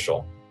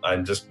superficial.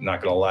 I'm just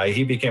not going to lie.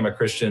 He became a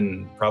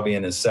Christian probably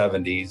in his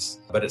 70s,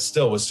 but it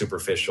still was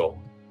superficial.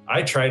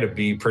 I try to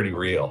be pretty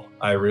real.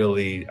 I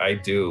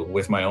do.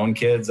 With my own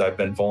kids, I've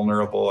been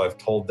vulnerable. I've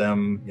told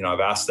them,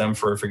 I've asked them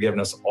for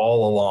forgiveness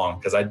all along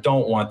because I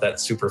don't want that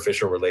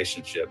superficial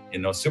relationship.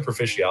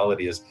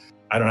 Superficiality is,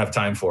 I don't have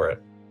time for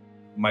it.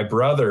 My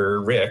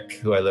brother, Rick,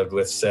 who I lived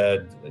with,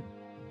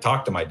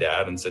 talked to my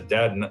dad and said,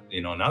 Dad, now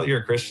that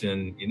you're a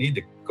Christian, you need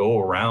to go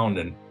around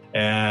and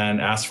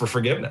and asked for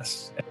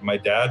forgiveness. And my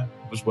dad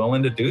was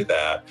willing to do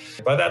that.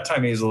 By that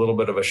time, he was a little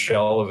bit of a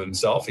shell of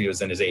himself. He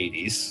was in his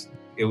 80s.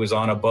 It was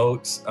on a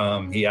boat.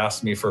 He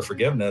asked me for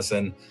forgiveness.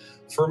 And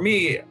for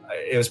me,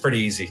 it was pretty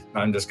easy.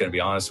 I'm just going to be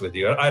honest with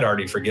you. I'd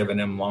already forgiven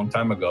him a long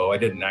time ago. I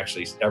didn't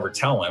actually ever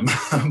tell him,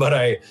 but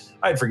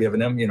I'd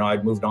forgiven him.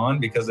 I'd moved on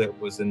because it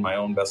was in my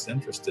own best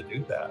interest to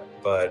do that.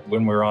 But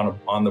when we were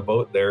on the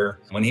boat there,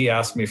 when he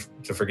asked me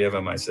to forgive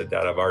him, I said,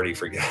 Dad, I've already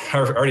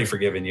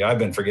forgiven you. I've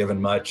been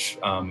forgiven much.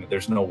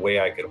 There's no way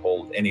I could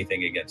hold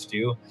anything against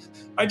you.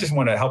 I just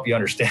want to help you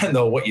understand,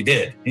 though, what you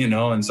did,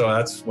 And so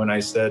that's when I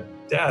said,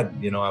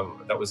 Dad,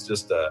 that was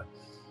just a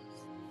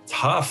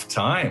tough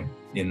time.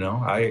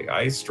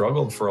 I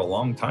struggled for a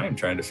long time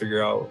trying to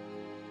figure out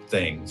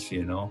things,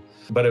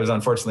 but it was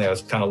unfortunately, I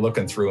was kind of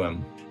looking through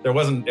him. It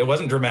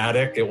wasn't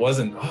dramatic. It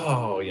wasn't,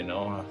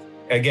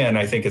 again,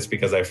 I think it's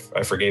because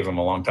I forgave him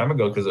a long time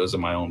ago because it was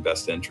in my own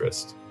best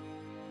interest.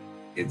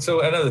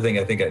 So another thing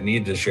I think I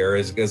need to share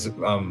is because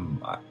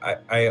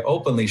I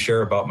openly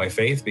share about my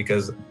faith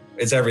because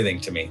it's everything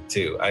to me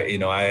too.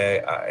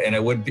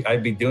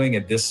 I'd be doing a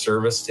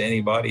disservice to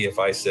anybody if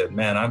I said,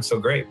 man, I'm so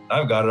great.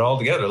 I've got it all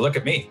together. Look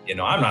at me.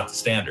 I'm not the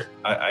standard.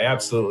 I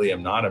absolutely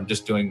am not. I'm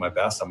just doing my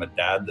best. I'm a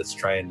dad that's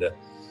trying to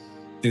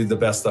do the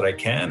best that I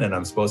can. And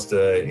I'm supposed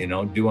to,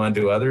 do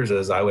unto others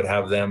as I would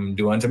have them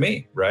do unto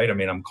me. Right. I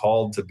mean, I'm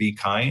called to be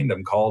kind.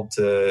 I'm called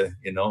to,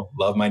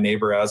 love my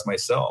neighbor as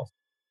myself.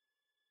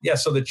 Yeah.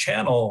 So the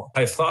channel,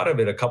 I thought of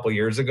it a couple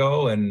years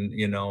ago and,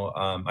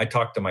 I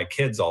talk to my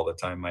kids all the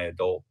time, my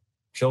adult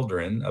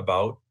children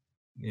about,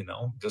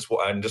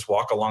 just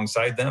walk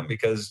alongside them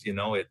because,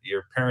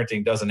 your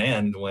parenting doesn't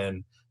end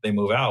when they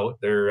move out.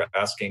 They're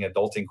asking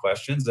adulting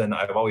questions. And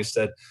I've always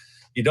said,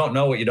 you don't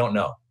know what you don't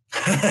know.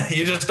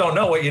 You just don't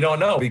know what you don't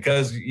know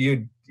because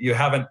you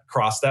haven't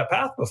crossed that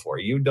path before.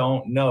 You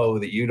don't know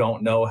that you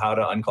don't know how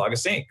to unclog a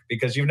sink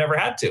because you've never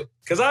had to,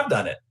 because I've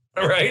done it.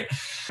 Right.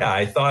 Yeah,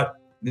 I thought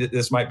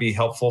this might be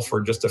helpful for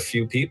just a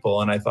few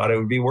people. And I thought it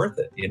would be worth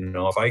it.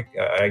 If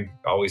I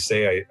always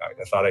say I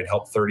thought I'd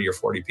help 30 or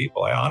 40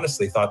 people. I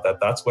honestly thought that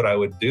that's what I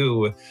would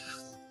do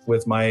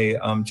with my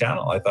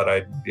channel. I thought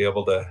I'd be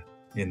able to,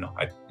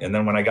 and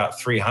then when I got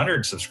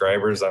 300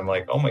 subscribers, I'm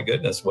like, oh my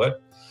goodness,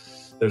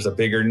 there's a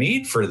bigger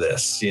need for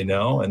this, and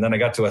then I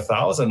got to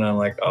 1,000 and I'm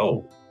like,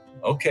 oh,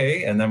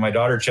 okay. And then my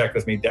daughter checked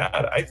with me,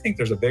 Dad, I think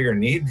there's a bigger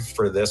need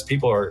for this.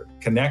 People are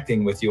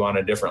connecting with you on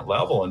a different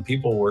level. And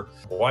people were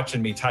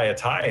watching me tie a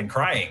tie and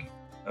crying.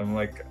 I'm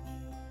like,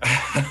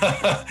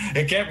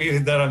 it can't be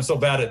that I'm so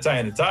bad at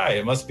tying a tie.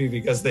 It must be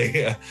because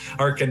they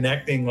are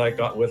connecting like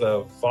with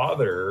a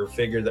father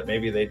figure that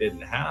maybe they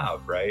didn't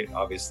have, right?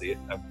 Obviously,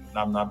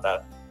 I'm not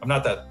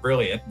that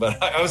brilliant,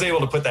 but I was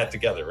able to put that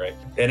together, right?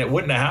 And it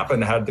wouldn't have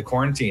happened had the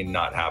quarantine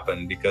not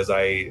happened because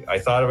I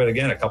thought of it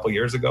again a couple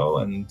years ago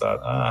and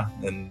thought,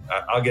 and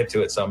I'll get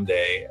to it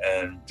someday.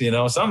 And,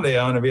 someday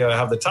I'm going to be able to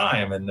have the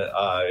time. And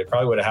it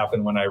probably would have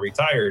happened when I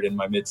retired in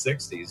my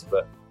mid-60s.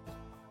 But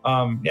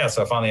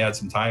so I finally had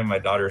some time. My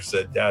daughter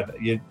said, Dad,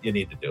 you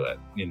need to do it.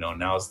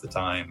 Now's the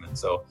time. And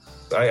so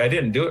I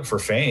didn't do it for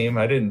fame.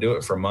 I didn't do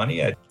it for money.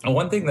 And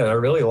one thing that I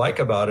really like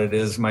about it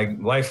is my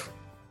life,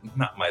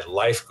 not my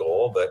life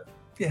goal, but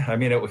yeah, I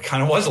mean, it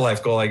kind of was a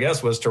life goal, I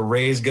guess, was to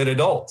raise good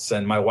adults.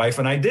 And my wife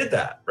and I did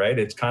that, right?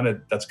 That's kind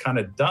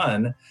of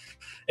done.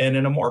 And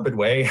in a morbid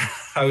way,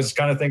 I was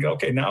kind of thinking,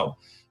 okay, now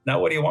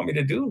what do you want me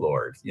to do,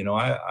 Lord?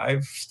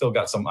 I've still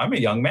got I'm a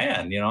young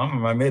man, I'm in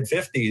my mid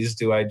 50s.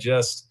 Do I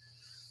just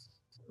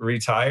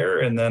retire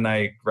and then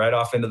I ride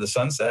off into the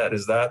sunset?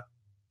 Is that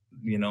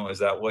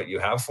what you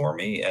have for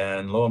me?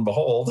 And lo and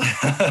behold,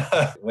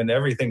 when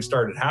everything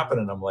started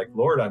happening, I'm like,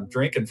 Lord, I'm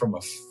drinking from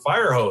a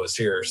fire hose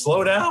here.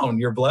 Slow down.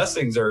 Your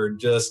blessings are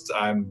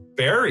I'm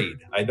buried.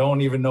 I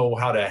don't even know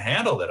how to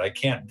handle it. I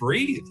can't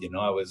breathe.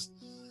 I was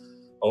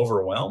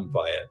overwhelmed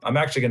by it. I'm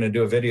actually going to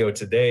do a video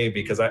today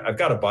because I've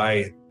got to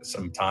buy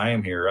some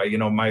time here.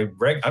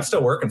 I'm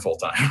still working full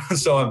time.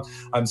 So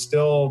I'm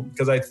still,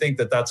 because I think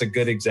that's a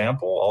good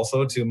example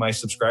also to my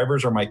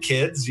subscribers or my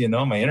kids,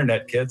 my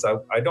internet kids. I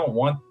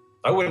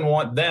wouldn't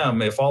want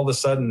them if all of a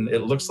sudden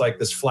it looks like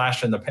this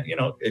flash in the pan.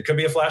 It could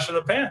be a flash in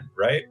the pan,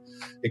 right?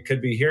 It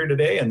could be here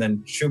today and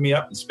then chew me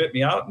up and spit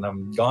me out and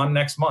I'm gone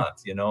next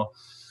month,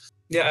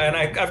 Yeah, and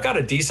I've got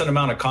a decent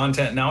amount of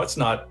content now. It's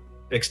not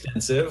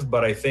extensive,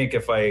 but I think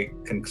if I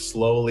can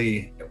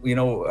slowly,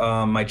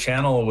 my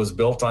channel was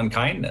built on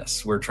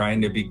kindness. We're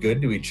trying to be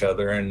good to each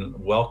other and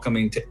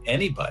welcoming to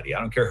anybody. I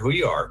don't care who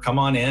you are. Come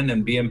on in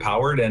and be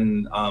empowered.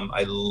 And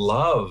I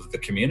love the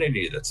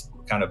community that's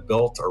kind of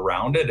built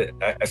around it.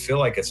 I feel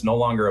like it's no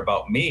longer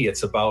about me.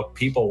 It's about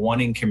people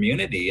wanting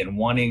community and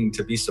wanting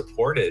to be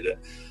supported.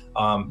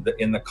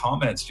 In the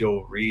comments,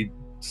 you'll read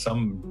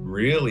some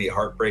really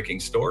heartbreaking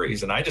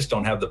stories, and I just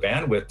don't have the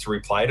bandwidth to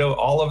reply to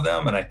all of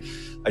them. And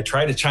I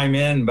try to chime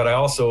in, but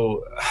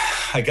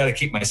I got to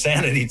keep my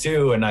sanity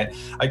too. And I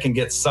can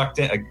get sucked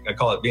in. I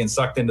call it being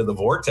sucked into the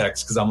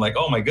vortex because I'm like,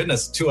 oh my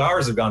goodness, 2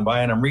 hours have gone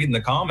by and I'm reading the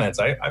comments.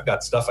 I've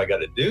got stuff I got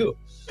to do.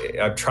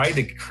 I've tried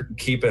to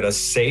keep it a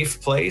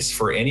safe place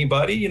for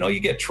anybody. You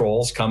get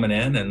trolls coming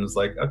in and it's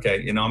like,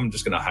 okay, I'm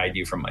just going to hide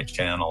you from my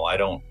channel. I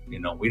don't,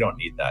 we don't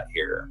need that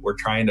here. We're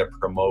trying to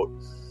promote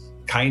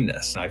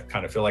kindness. I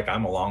kind of feel like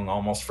I'm along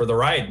almost for the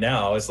ride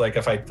now. It's like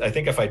I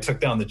think if I took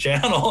down the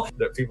channel,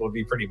 that people would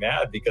be pretty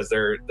mad because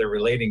they're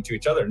relating to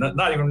each other,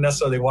 not even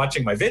necessarily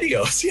watching my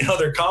videos.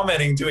 They're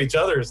commenting to each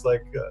other. It's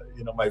like,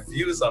 my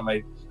views on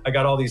I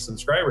got all these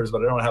subscribers,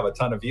 but I don't have a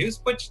ton of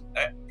views, which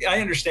I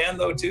understand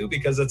though too,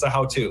 because it's a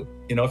how-to.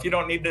 If you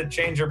don't need to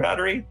change your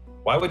battery,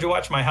 why would you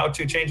watch my how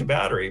to change a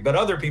battery? But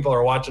other people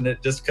are watching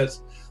it just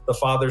because the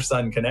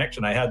father-son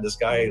connection. I had this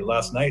guy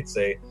last night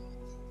say,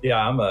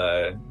 yeah, I'm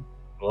a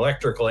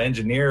electrical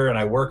engineer and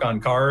I work on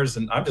cars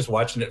and I'm just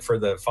watching it for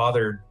the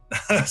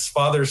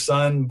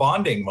father-son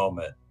bonding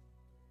moment.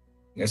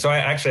 And so I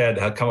actually had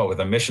to come up with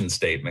a mission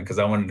statement because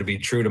I wanted to be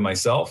true to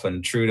myself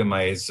and true to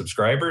my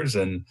subscribers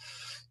and,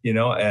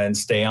 and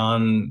stay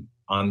on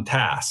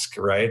task,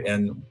 right?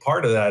 And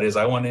part of that is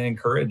I want to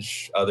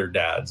encourage other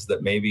dads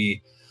that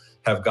maybe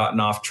have gotten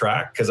off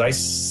track because I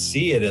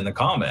see it in the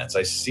comments.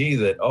 I see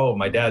that, oh,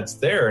 my dad's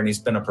there and he's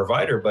been a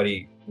provider, but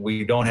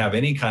we don't have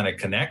any kind of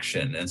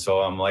connection. And so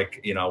I'm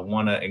like, I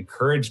want to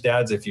encourage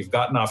dads if you've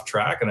gotten off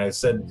track. And I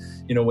said,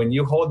 when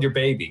you hold your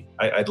baby,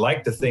 I'd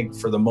like to think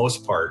for the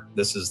most part,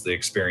 this is the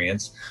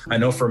experience. I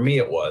know for me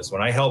it was.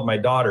 When I held my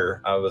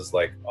daughter, I was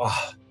like,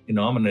 oh, I'm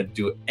going to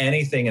do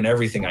anything and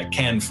everything I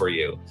can for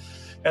you.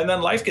 And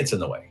then life gets in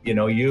the way.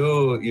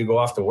 You go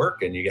off to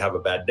work and you have a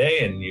bad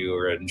day and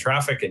you're in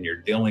traffic and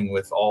you're dealing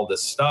with all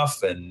this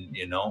stuff. And,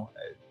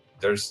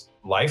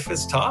 life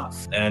is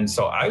tough. And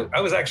so I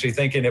was actually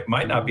thinking it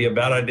might not be a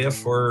bad idea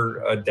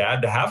for a dad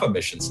to have a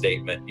mission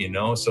statement,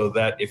 so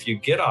that if you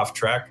get off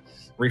track,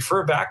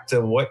 refer back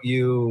to what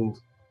you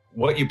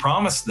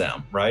promised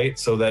them, right?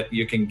 So that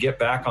you can get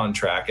back on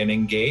track and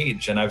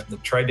engage. And I've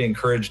tried to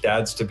encourage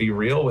dads to be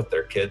real with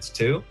their kids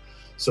too,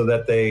 so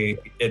that they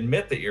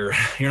admit that you're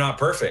not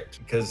perfect,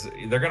 because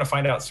they're going to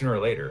find out sooner or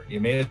later.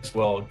 You may as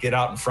well get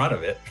out in front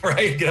of it,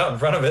 right? Get out in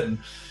front of it and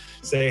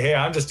say, hey,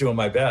 I'm just doing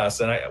my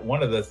best. And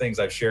one of the things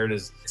I've shared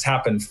is it's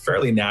happened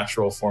fairly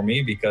natural for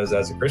me because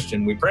as a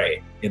Christian, we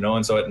pray,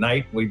 and so at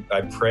night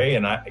I pray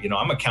and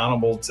I'm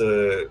accountable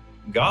to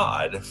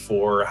God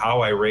for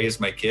how I raise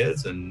my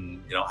kids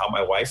and, how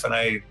my wife and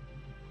I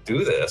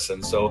do this.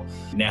 And so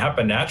it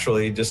happened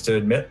naturally just to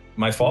admit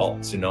my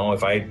faults.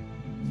 If I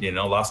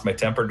lost my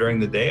temper during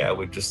the day, I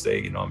would just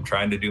say, I'm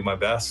trying to do my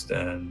best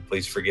and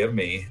please forgive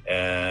me.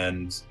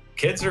 And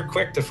kids are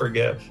quick to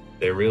forgive.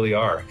 They really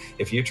are.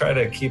 If you try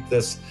to keep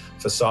this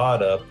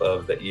facade up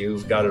of that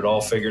you've got it all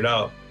figured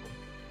out,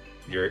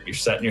 you're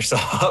setting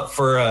yourself up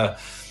for a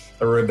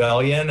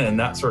rebellion and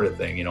that sort of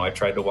thing. I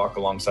tried to walk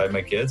alongside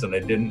my kids and I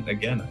didn't.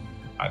 Again,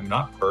 I'm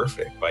not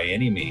perfect by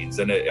any means.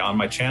 And on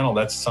my channel,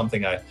 that's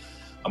something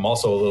I'm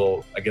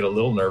also I get a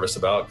little nervous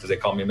about because they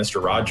call me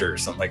Mr.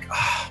 Rogers. I'm like,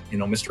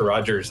 Mr.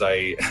 Rogers,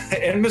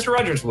 and Mr.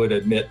 Rogers would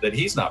admit that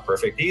he's not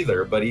perfect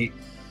either, but he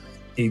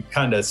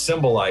kind of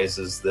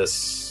symbolizes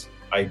this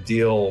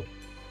ideal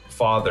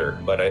father.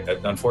 But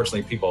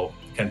unfortunately, people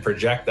can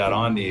project that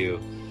onto you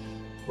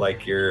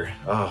like you're,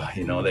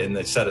 and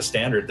they set a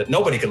standard that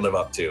nobody can live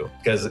up to.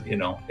 Because,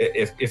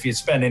 if you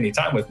spend any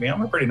time with me,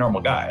 I'm a pretty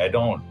normal guy. I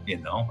don't,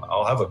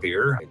 I'll have a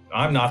beer.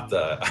 I'm not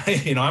the,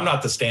 I'm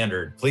not the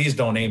standard. Please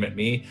don't aim at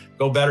me.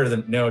 Do better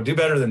than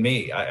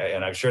me.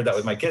 And I've shared that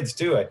with my kids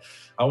too.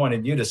 I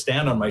wanted you to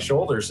stand on my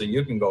shoulders so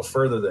you can go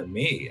further than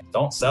me.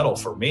 Don't settle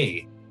for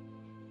me.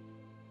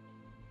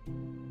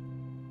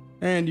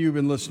 And you've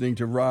been listening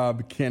to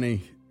Rob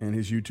Kenny and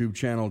his YouTube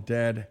channel,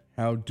 Dad,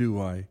 How Do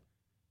I?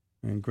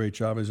 And great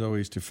job, as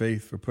always, to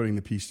Faith for putting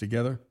the piece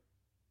together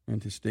and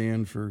to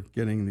Stan for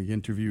getting the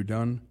interview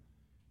done.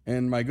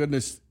 And my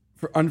goodness,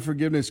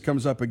 unforgiveness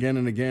comes up again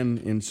and again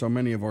in so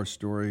many of our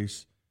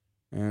stories.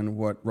 And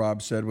what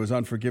Rob said was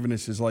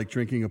unforgiveness is like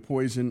drinking a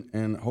poison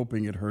and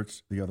hoping it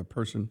hurts the other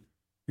person.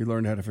 He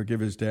learned how to forgive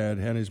his dad,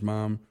 had his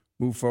mom,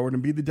 move forward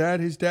and be the dad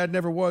his dad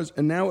never was,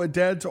 and now a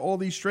dad to all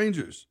these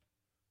strangers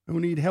who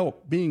need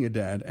help being a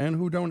dad and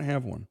who don't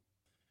have one.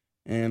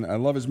 And I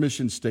love his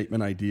mission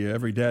statement idea.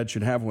 Every dad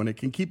should have one. It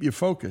can keep you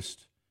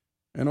focused.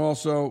 And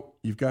also,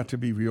 you've got to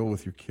be real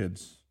with your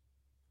kids.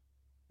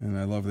 And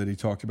I love that he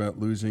talked about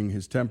losing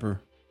his temper,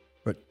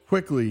 but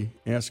quickly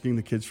asking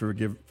the kids for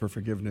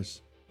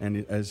forgiveness.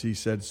 And as he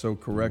said so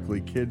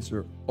correctly, kids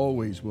are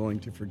always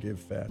willing to forgive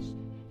fast.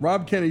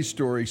 Rob Kenny's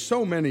story,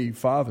 so many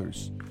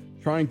fathers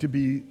trying to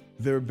be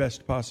their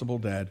best possible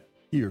dad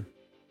here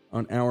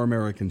on Our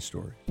American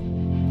Stories.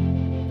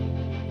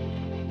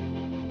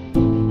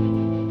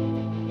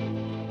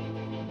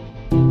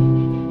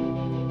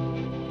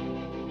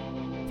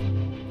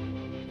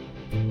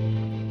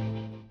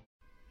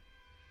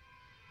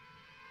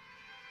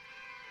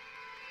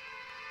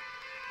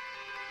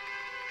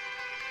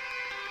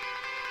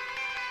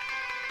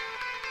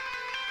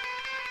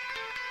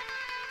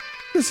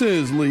 This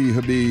is Lee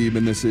Habib,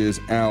 and this is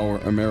Our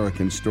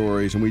American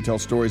Stories, and we tell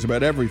stories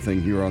about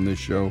everything here on this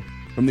show,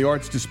 from the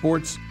arts to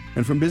sports,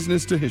 and from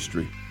business to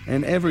history,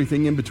 and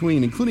everything in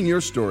between, including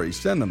your stories.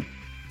 Send them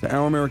to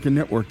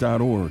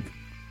OurAmericanNetwork.org.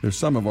 They're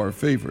some of our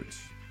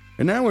favorites.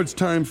 And now it's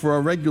time for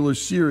our regular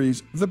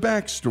series, The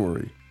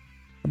Backstory,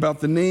 about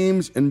the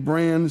names and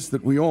brands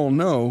that we all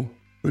know,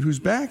 but whose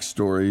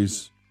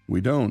backstories we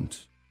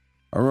don't.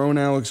 Our own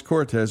Alex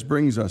Cortez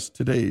brings us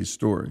today's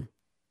story.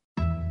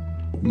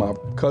 My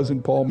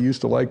cousin Paul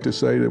used to like to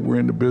say that we're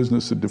in the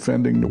business of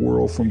defending the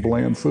world from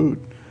bland food,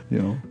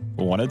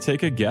 Want to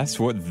take a guess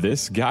what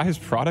this guy's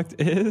product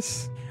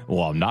is?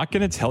 Well, I'm not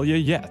going to tell you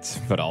yet,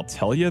 but I'll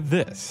tell you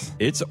this.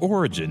 Its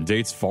origin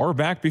dates far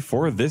back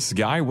before this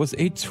guy was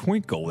a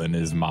twinkle in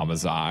his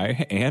mama's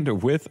eye,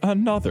 and with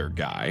another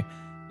guy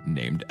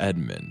named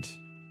Edmund.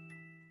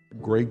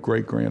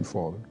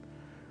 Great-great-grandfather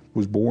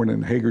was born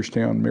in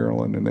Hagerstown,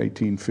 Maryland in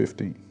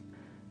 1815.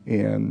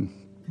 And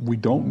we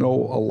don't know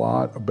a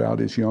lot about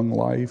his young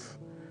life,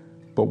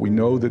 but we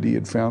know that he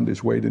had found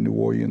his way to New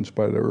Orleans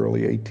by the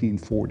early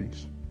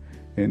 1840s,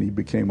 and he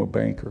became a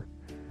banker.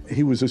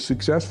 He was a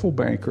successful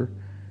banker,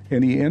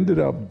 and he ended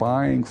up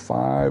buying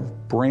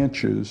 5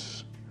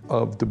 branches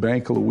of the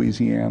Bank of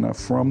Louisiana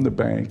from the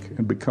bank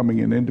and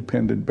becoming an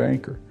independent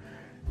banker.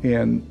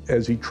 And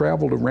as he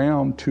traveled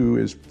around to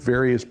his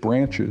various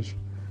branches,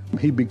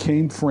 he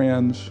became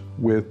friends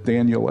with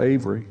Daniel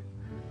Avery,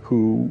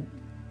 who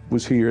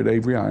was here at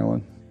Avery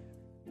Island.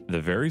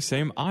 The very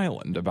same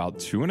island about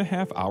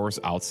 2.5 hours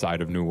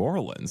outside of New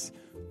Orleans,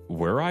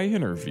 where I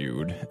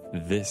interviewed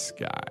this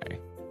guy.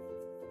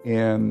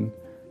 And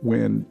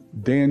when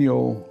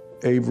Daniel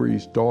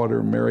Avery's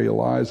daughter, Mary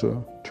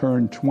Eliza,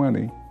 turned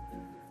 20,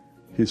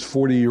 his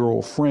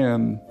 40-year-old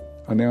friend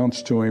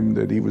announced to him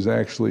that he was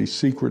actually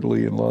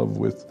secretly in love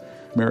with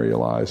Mary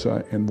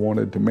Eliza and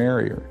wanted to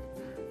marry her.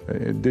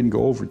 It didn't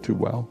go over too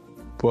well,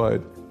 but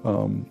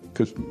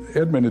because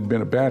Edmund had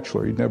been a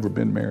bachelor, he'd never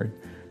been married.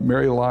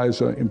 Mary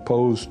Eliza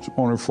imposed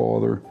on her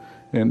father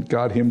and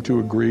got him to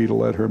agree to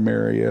let her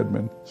marry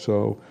Edmund.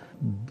 So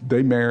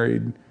they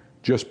married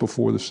just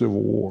before the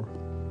Civil War.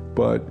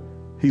 But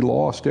he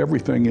lost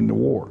everything in the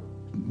war.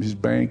 His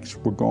banks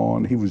were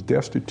gone, he was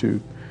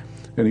destitute,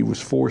 and he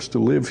was forced to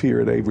live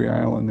here at Avery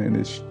Island in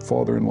his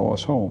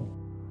father-in-law's home.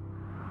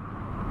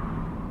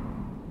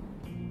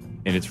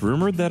 And it's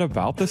rumored that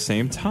about the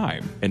same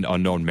time, an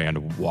unknown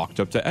man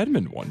walked up to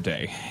Edmund one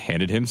day,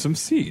 handed him some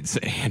seeds,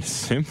 and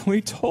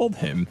simply told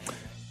him,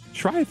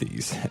 "Try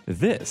these.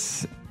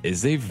 This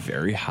is a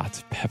very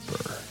hot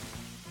pepper."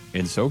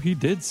 And so he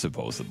did,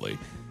 supposedly.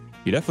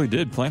 He definitely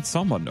did plant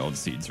some unknown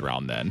seeds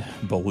around then,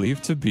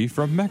 believed to be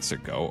from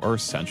Mexico or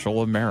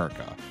Central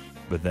America.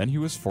 But then he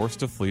was forced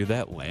to flee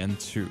that land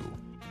too.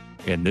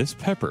 And this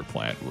pepper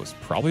plant was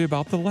probably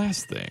about the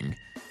last thing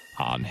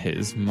on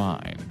his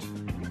mind.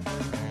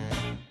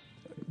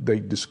 They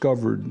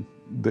discovered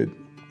that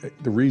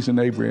the reason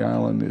Avery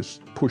Island is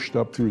pushed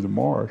up through the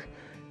marsh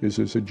is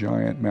there's a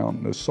giant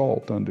mountain of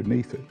salt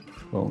underneath it.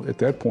 Well, at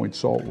that point,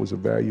 salt was a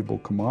valuable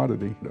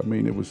commodity. I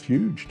mean, it was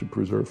huge to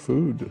preserve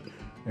food,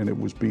 and it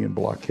was being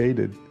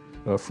blockaded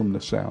from the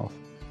south.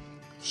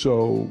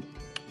 So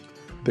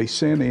they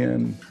sent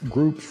in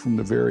groups from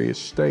the various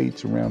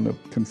states around the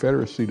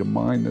Confederacy to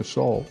mine the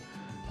salt.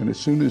 And as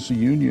soon as the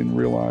Union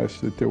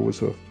realized that there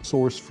was a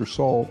source for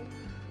salt,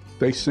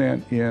 they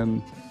sent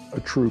in a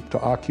troop to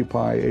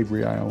occupy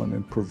Avery Island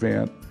and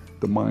prevent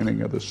the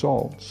mining of the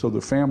salt. So the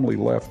family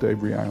left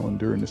Avery Island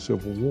during the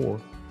Civil War.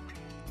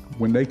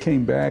 When they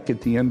came back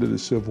at the end of the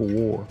Civil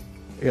War,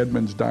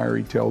 Edmund's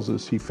diary tells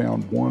us he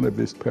found one of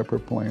his pepper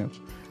plants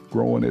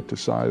growing at the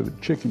side of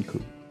the chicken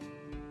coop.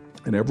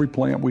 And every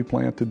plant we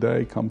plant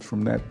today comes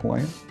from that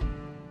plant.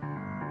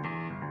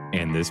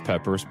 And this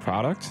pepper's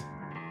product?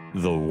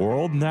 The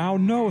world now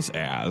knows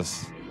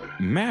as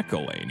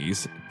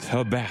McElhaney's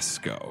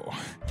Tabasco.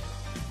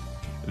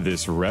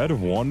 This red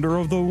wonder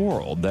of the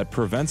world that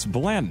prevents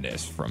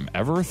blandness from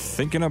ever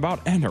thinking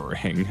about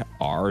entering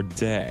our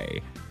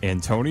day.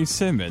 And Tony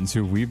Simmons,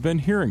 who we've been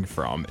hearing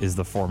from, is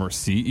the former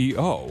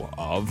CEO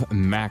of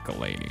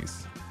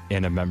McElhaney's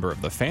and a member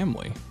of the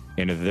family.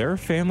 And their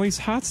family's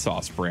hot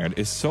sauce brand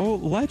is so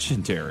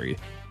legendary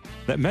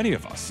that many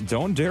of us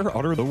don't dare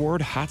utter the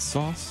word hot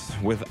sauce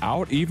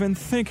without even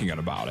thinking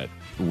about it.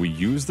 We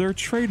use their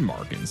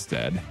trademark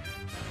instead,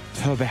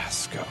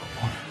 Tabasco.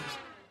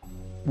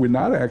 We're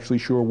not actually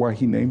sure why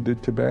he named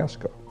it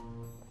Tabasco.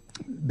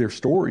 There's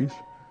stories,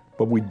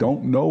 but we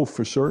don't know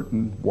for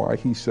certain why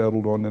he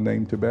settled on the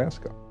name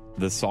Tabasco.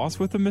 The sauce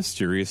with a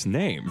mysterious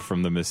name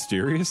from the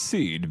mysterious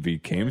seed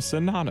became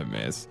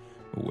synonymous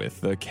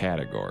with the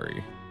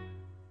category.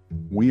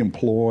 We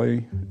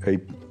employ a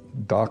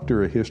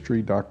doctor of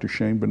history, Dr.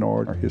 Shane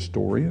Bernard, our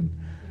historian,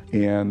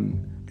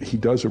 and he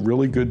does a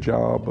really good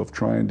job of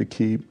trying to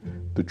keep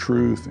the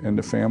truth and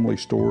the family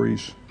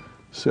stories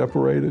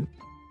separated.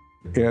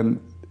 And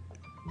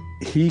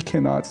he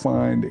cannot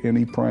find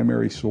any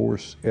primary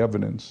source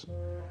evidence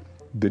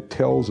that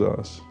tells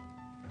us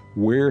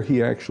where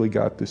he actually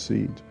got the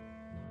seeds.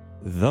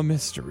 The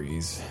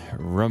mysteries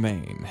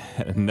remain.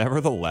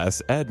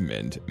 Nevertheless,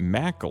 Edmund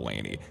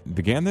McElhaney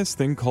began this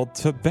thing called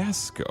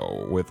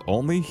Tabasco with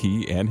only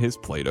he and his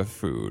plate of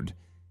food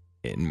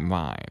in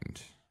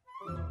mind.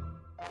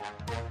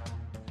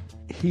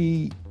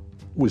 he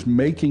was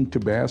making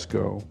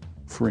Tabasco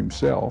for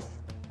himself,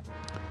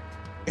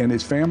 and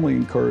his family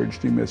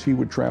encouraged him as he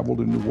would travel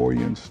to New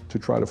Orleans to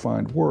try to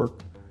find work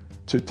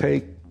to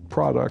take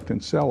product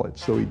and sell it.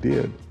 So he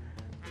did.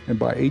 And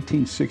by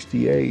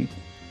 1868,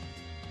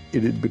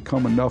 it had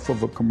become enough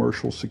of a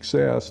commercial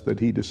success that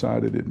he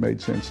decided it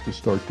made sense to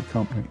start the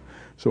company.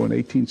 So in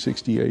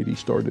 1868, he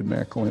started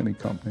McElhaney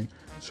Company.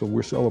 So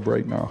we're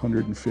celebrating our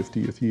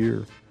 150th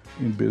year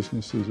in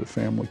business as a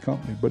family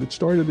company. But it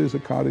started as a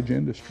cottage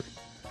industry.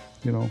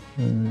 You know,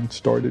 it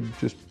started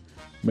just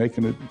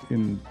making it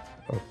in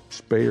a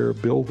spare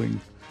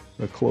building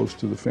close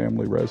to the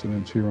family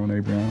residence here on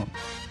Avery Island.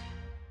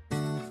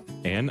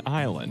 An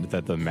island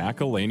that the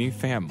McElhaney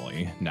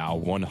family now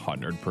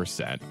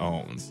 100%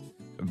 owns,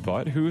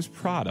 but whose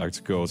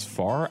product goes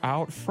far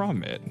out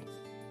from it,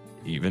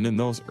 even in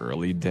those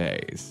early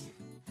days.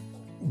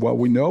 Well,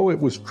 we know it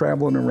was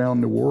traveling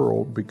around the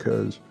world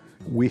because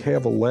we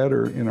have a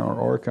letter in our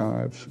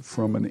archives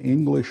from an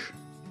English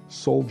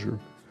soldier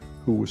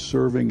who was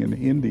serving in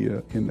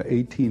India in the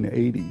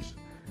 1880s.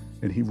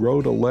 And he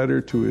wrote a letter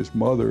to his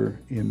mother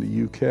in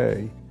the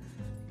UK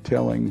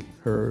telling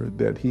her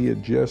that he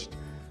had just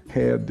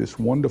had this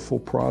wonderful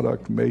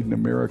product made in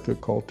America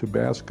called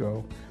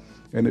Tabasco.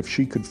 And if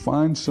she could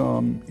find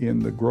some in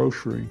the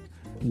grocery,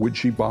 would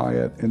she buy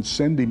it and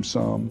send him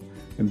some?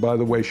 And by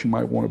the way, she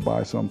might want to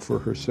buy some for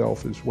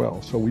herself as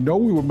well. So we know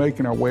we were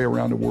making our way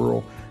around the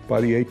world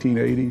by the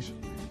 1880s.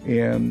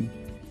 And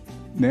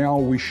now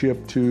we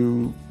ship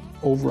to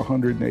over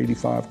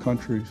 185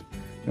 countries,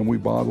 and we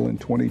bottle in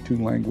 22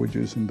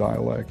 languages and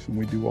dialects, and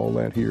we do all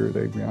that here at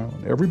Avery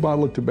Island. Every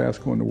bottle of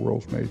Tabasco in the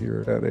world is made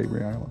here at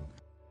Avery Island.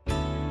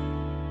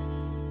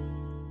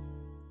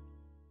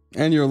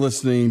 And you're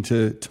listening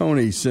to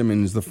Tony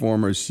Simmons, the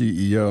former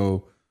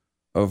CEO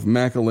of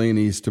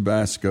McElhaney's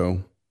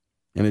Tabasco.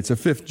 And it's a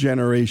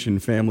fifth-generation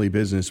family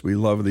business. We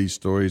love these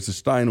stories. The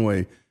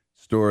Steinway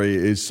story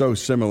is so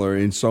similar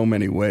in so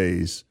many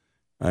ways.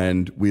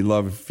 And we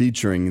love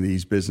featuring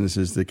these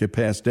businesses that get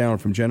passed down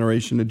from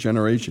generation to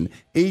generation.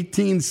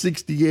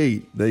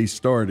 1868, they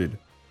started,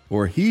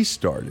 or he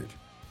started.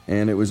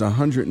 And it was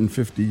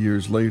 150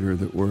 years later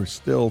that we're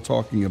still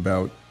talking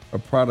about a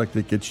product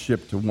that gets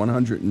shipped to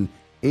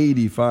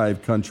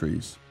 185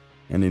 countries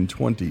and in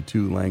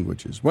 22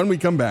 languages. When we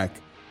come back,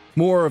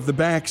 more of the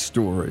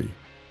backstory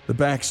of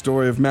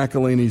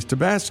McElhaney's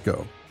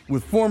Tabasco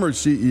with former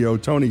CEO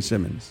Tony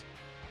Simmons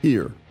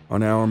here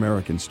on Our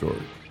American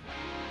Story.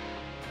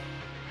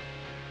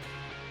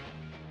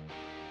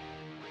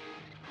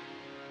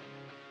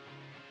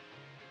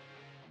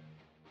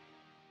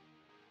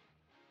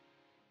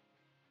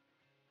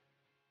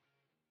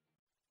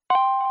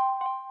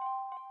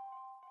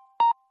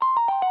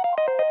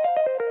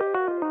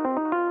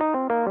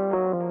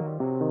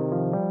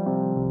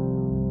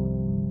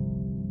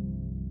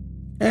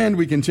 And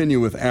we continue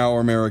with Our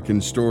American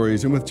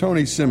Stories and with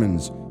Tony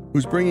Simmons,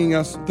 who's bringing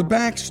us the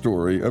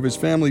backstory of his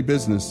family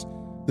business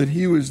that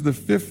he was the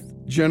fifth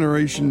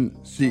generation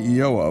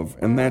CEO of,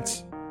 and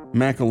that's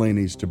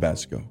McElhaney's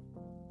Tabasco.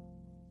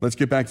 Let's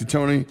get back to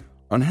Tony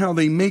on how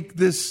they make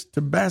this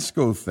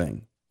Tabasco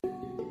thing.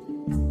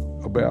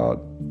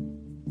 About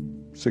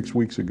 6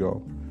 weeks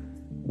ago,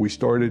 we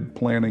started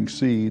planting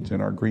seeds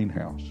in our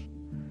greenhouse.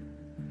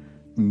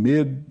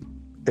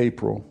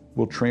 Mid-April,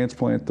 we'll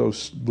transplant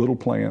those little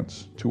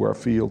plants to our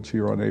fields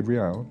here on Avery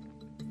Island,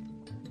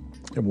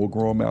 and we'll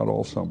grow them out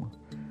all summer.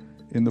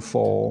 In the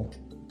fall,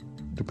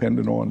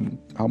 depending on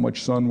how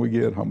much sun we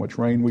get, how much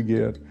rain we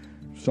get,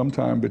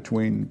 sometime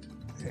between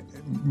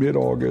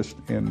mid-August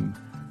and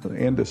the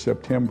end of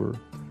September,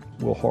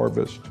 we'll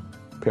harvest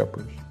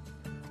peppers.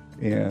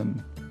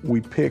 And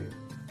we pick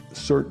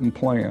certain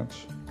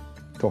plants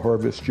to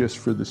harvest just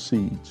for the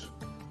seeds.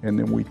 And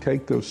then we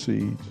take those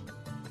seeds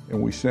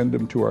and we send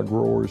them to our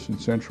growers in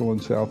Central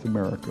and South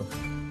America.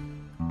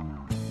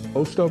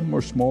 Most of them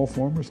are small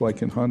farmers,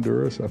 like in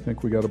Honduras. I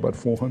think we got about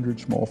 400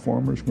 small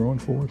farmers growing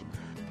for us.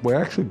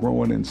 We're actually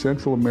growing in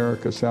Central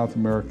America, South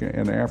America,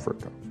 and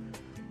Africa.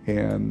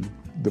 And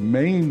the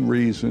main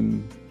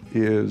reason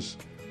is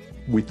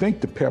we think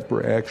the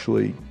pepper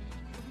actually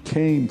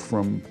came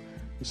from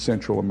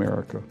Central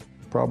America,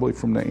 probably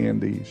from the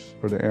Andes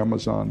or the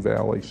Amazon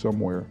Valley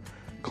somewhere,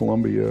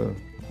 Colombia,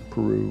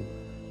 Peru.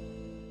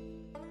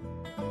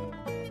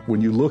 When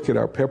you look at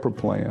our pepper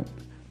plant,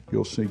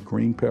 you'll see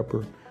green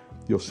pepper,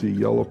 you'll see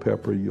yellow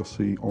pepper, you'll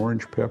see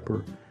orange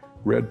pepper,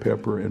 red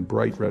pepper, and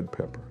bright red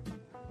pepper.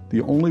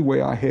 The only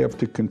way I have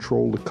to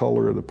control the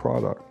color of the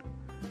product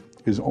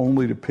is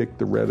only to pick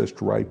the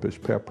reddest,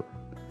 ripest pepper.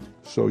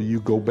 So you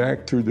go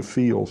back through the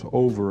fields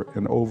over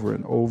and over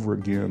and over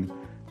again,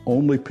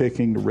 only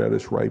picking the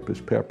reddest,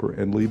 ripest pepper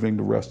and leaving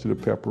the rest of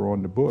the pepper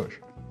on the bush.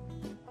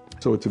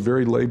 So it's a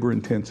very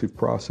labor-intensive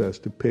process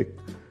to pick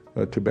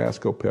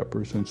Tabasco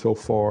peppers, and so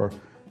far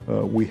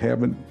we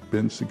haven't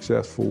been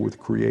successful with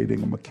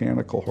creating a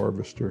mechanical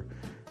harvester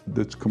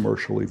that's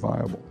commercially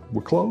viable.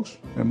 We're close,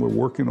 and we're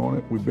working on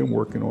it. We've been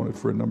working on it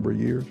for a number of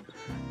years,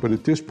 but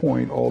at this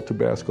point, all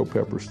Tabasco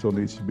pepper still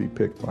needs to be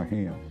picked by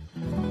hand.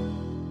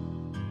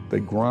 They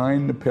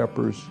grind the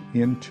peppers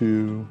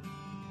into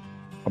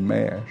a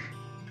mash,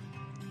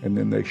 and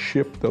then they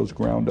ship those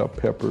ground up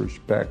peppers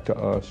back to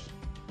us,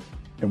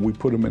 and we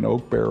put them in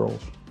oak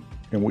barrels,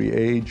 and we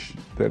age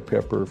that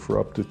pepper for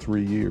up to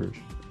 3 years.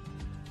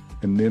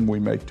 And then we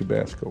make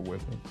Tabasco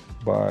with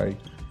it by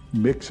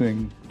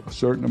mixing a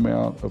certain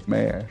amount of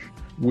mash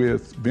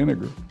with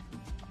vinegar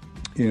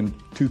in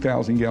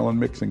 2,000-gallon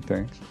mixing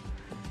tanks.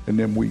 And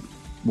then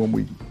when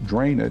we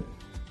drain it,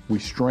 we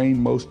strain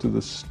most of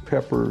the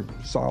pepper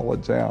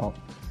solids out,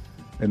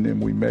 and then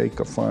we make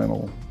a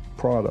final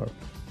product.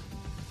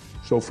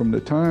 So from the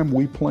time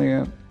we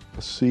plant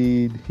a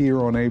seed here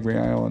on Avery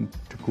Island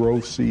to grow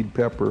seed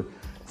pepper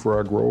for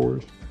our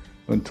growers,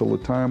 until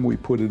the time we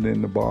put it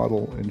in the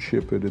bottle and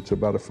ship it, it's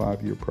about a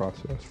 5-year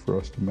process for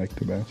us to make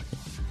Tabasco.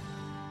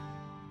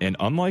 And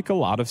unlike a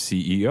lot of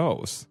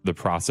CEOs, the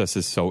process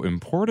is so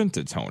important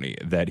to Tony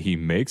that he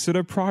makes it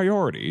a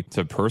priority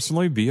to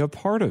personally be a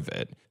part of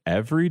it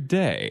every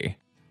day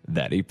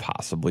that he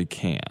possibly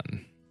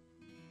can.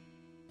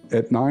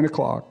 At 9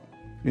 o'clock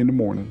in the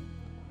morning,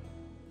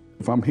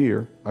 if I'm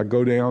here, I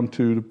go down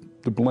to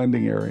the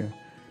blending area,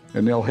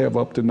 and they'll have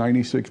up to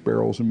 96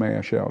 barrels of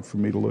mash out for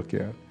me to look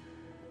at.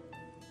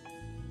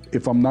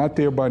 If I'm not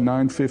there by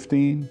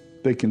 9:15,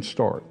 they can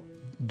start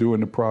doing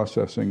the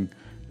processing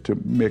to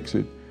mix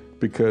it,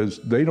 because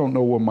they don't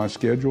know what my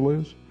schedule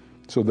is.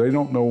 So they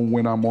don't know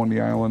when I'm on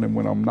the island and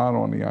when I'm not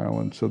on the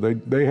island. So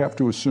they have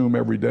to assume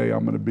every day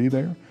I'm going to be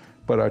there,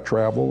 but I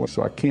travel,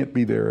 so I can't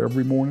be there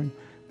every morning.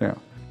 Now,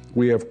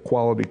 we have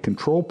quality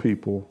control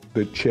people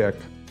that check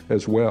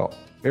as well.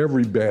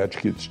 Every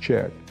batch gets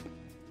checked.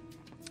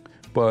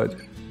 But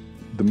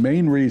the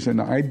main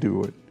reason I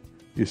do it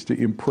is to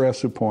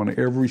impress upon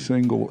every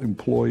single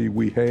employee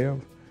we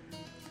have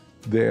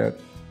that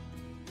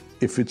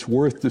if it's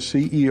worth the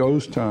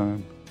CEO's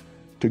time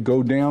to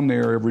go down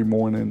there every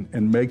morning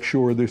and make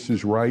sure this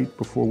is right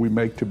before we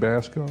make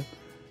Tabasco,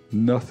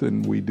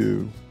 nothing we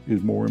do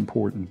is more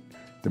important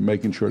than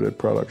making sure that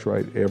product's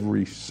right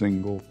every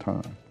single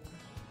time.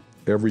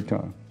 Every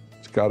time.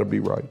 It's got to be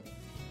right,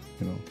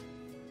 you know.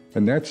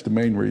 And that's the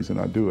main reason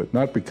I do it,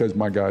 not because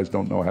my guys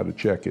don't know how to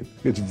check it.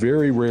 It's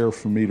very rare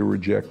for me to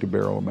reject a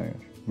barrel of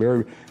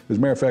mash. As a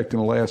matter of fact, in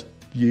the last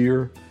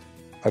year,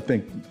 I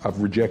think I've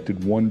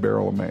rejected 1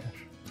 barrel of mash.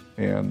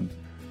 And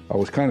I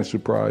was kind of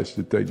surprised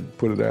that they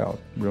put it out,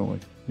 really,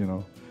 you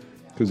know,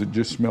 because it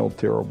just smelled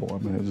terrible. I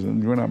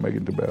mean, we're not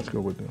making Tabasco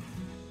with this.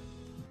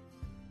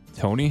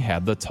 Tony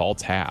had the tall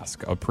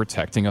task of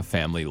protecting a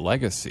family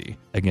legacy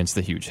against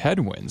the huge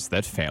headwinds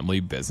that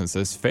family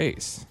businesses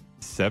face.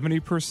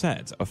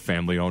 70% of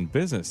family-owned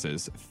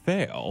businesses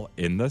fail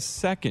in the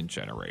second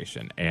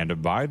generation,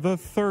 and by the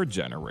third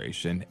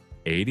generation,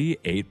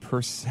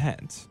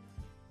 88%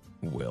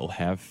 will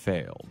have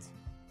failed.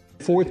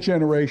 Fourth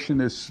generation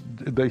is,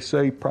 they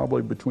say,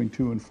 probably between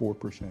 2 and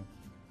 4%.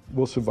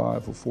 We'll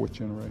survive a fourth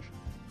generation.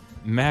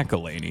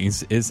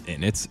 McElhaney's is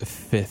in its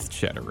 5th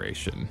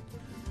generation.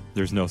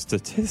 There's no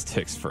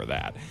statistics for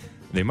that.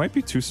 They might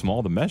be too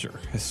small to measure.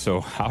 So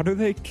how do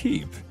they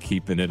keep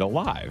keeping it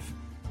alive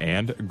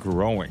and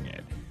growing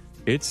it?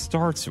 It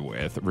starts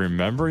with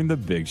remembering the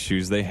big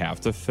shoes they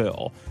have to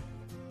fill.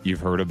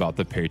 You've heard about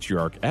the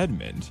patriarch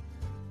Edmund.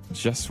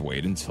 Just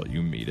wait until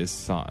you meet his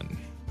son.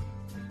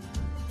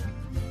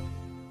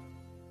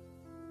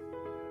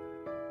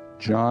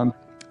 John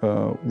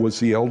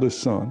was the eldest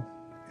son,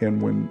 and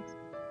when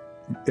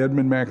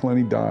Edmund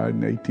McElhaney died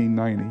in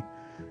 1890,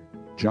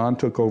 John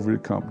took over the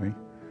company,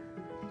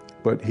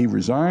 but he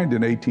resigned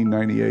in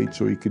 1898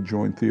 so he could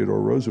join Theodore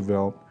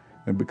Roosevelt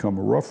and become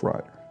a Rough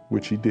Rider,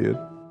 which he did.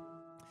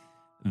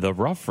 The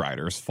Rough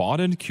Riders fought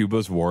in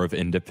Cuba's War of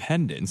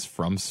Independence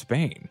from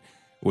Spain,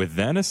 with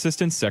then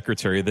Assistant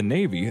Secretary of the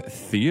Navy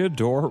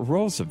Theodore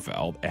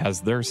Roosevelt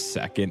as their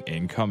second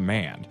in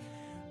command.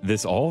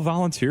 This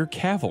all-volunteer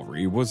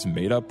cavalry was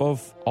made up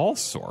of all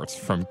sorts,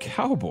 from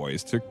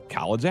cowboys to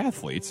college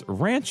athletes,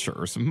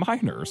 ranchers,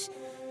 miners,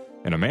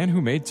 and a man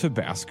who made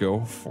Tabasco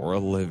for a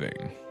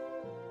living.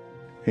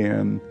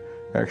 And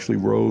actually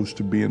rose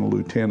to being a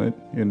lieutenant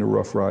in the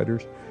Rough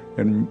Riders,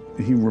 and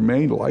he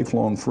remained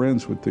lifelong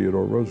friends with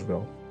Theodore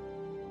Roosevelt.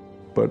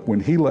 But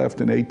when he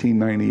left in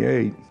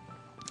 1898,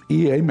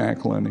 E.A.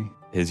 McElhaney,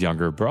 his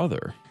younger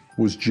brother,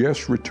 was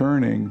just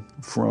returning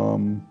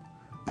from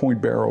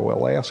Point Barrow,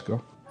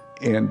 Alaska,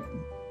 and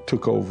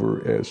took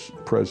over as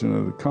president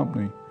of the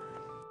company.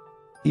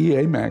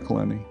 E.A.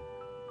 McElhaney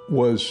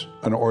was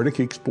an Arctic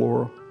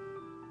explorer,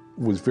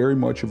 was very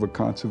much of a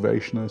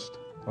conservationist,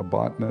 a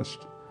botanist.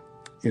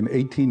 In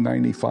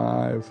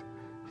 1895,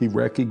 he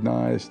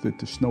recognized that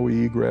the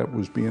snowy egret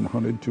was being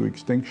hunted to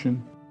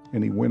extinction,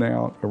 and he went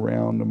out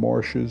around the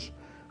marshes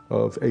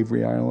of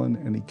Avery Island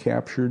and he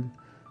captured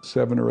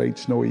 7 or 8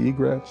 snowy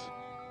egrets.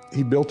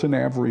 He built an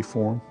aviary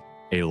for them.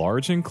 A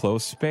large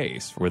enclosed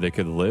space where they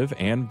could live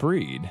and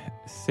breed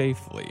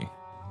safely.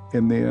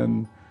 And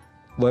then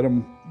let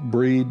them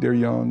breed their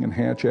young and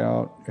hatch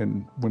out,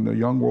 and when the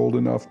young were old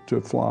enough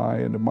to fly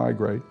and to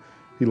migrate,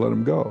 he let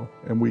them go.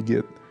 And we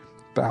get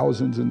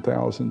thousands and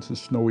thousands of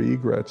snowy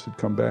egrets that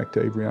come back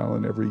to Avery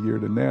Island every year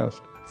to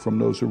nest from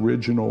those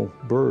original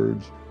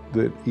birds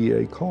that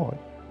EA caught.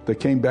 They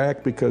came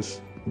back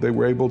because they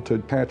were able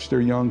to hatch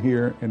their young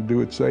here and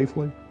do it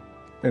safely.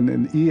 And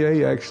then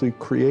EA actually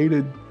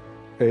created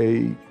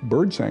a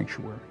bird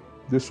sanctuary.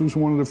 This was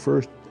one of the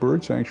first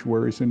bird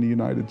sanctuaries in the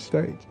United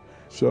States.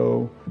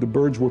 So the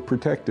birds were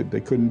protected.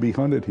 They couldn't be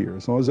hunted here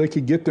as long as they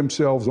could get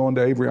themselves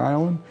onto Avery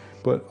Island.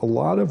 But a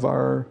lot of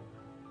our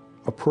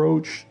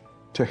approach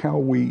to how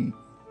we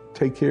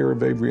take care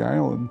of Avery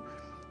Island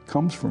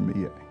comes from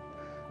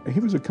EA. He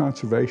was a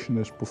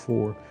conservationist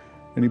before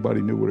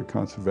anybody knew what a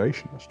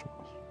conservationist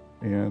was.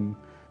 And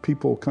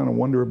people kind of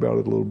wonder about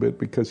it a little bit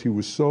because he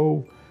was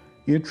so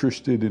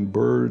interested in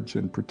birds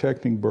and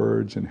protecting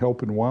birds and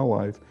helping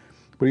wildlife,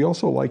 but he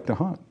also liked to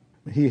hunt.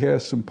 He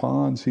has some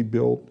ponds he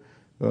built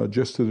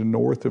just to the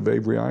north of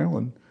Avery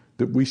Island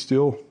that we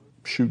still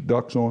shoot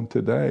ducks on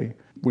today.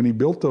 When he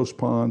built those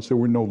ponds, there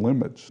were no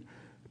limits.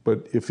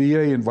 But if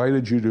EA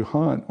invited you to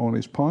hunt on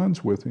his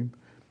ponds with him,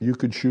 you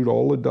could shoot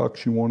all the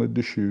ducks you wanted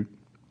to shoot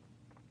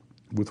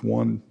with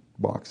one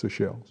box of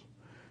shells.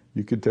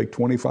 You could take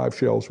 25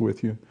 shells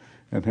with you,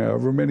 and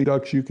however many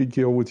ducks you could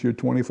kill with your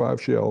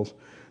 25 shells,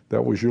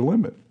 that was your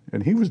limit.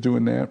 And he was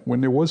doing that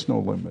when there was no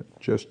limit,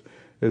 just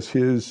as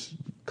his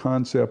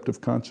concept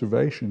of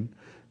conservation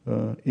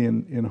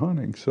in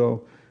hunting.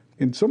 So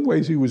in some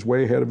ways he was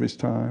way ahead of his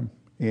time,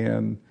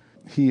 and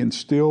he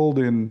instilled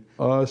in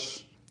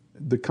us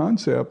the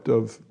concept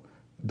of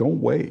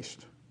don't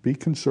waste. Be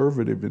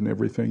conservative in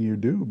everything you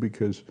do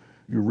because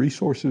your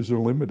resources are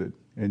limited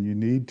and you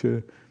need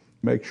to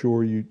make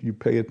sure you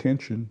pay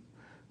attention.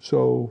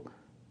 So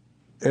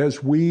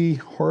as we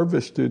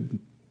harvested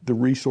the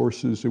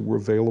resources that were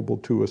available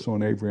to us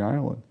on Avery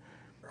Island,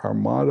 our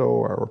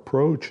motto, our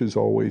approach has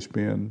always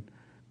been,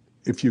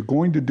 if you're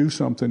going to do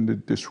something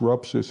that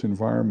disrupts this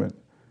environment,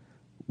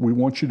 we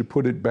want you to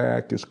put it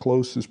back as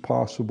close as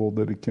possible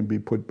that it can be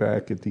put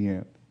back at the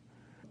end,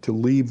 to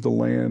leave the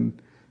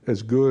land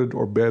as good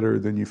or better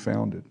than you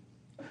found it.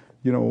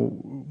 You know,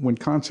 when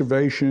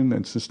conservation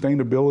and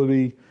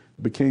sustainability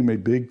became a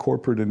big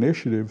corporate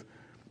initiative,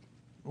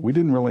 we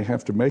didn't really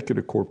have to make it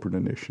a corporate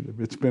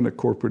initiative. It's been a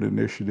corporate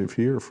initiative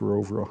here for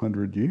over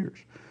 100 years.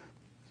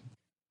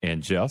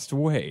 And just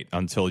wait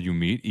until you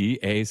meet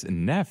EA's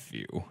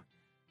nephew.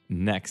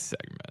 Next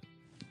segment.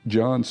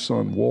 John's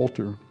son,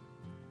 Walter,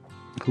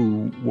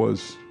 who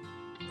was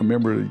a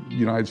member of the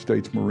United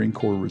States Marine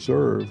Corps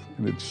Reserve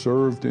and had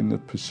served in the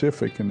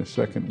Pacific in the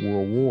Second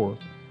World War,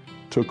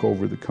 took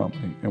over the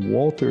company. And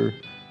Walter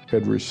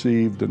had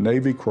received a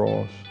Navy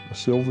Cross, a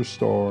Silver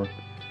Star,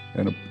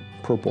 and a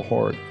Purple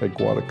Heart at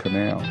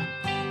Guadalcanal.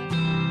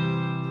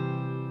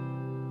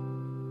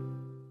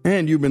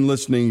 And you've been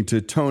listening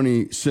to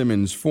Tony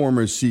Simmons,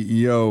 former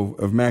CEO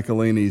of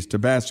McElhaney's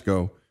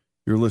Tabasco.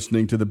 You're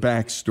listening to the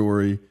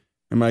backstory.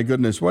 And my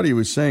goodness, what he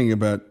was saying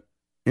about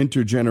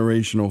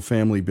intergenerational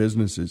family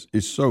businesses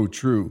is so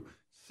true.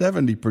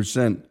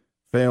 70%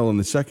 fail in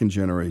the second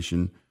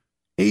generation,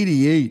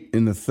 88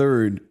 in the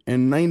third,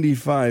 and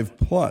 95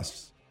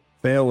 plus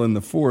fail in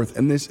the fourth.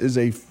 And this is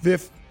a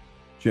fifth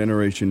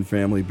generation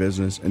family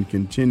business and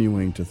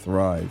continuing to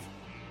thrive.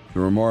 The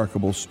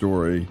remarkable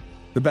story.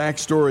 The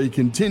backstory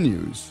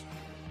continues.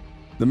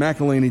 The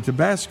McElhaney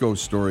Tabasco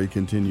story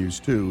continues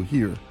too,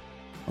 here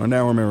on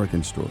Our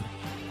American Story.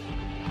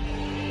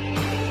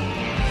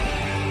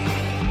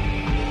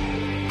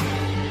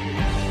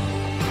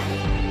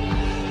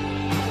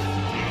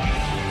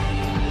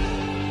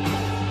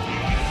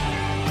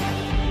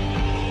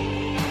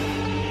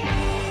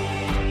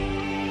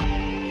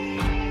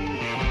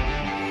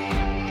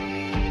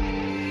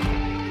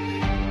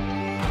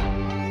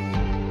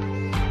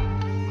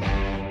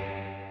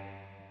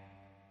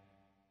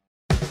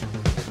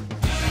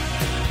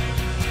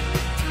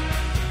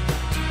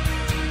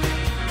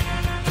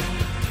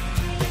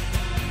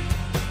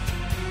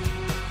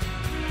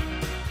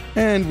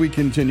 And we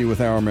continue with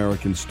Our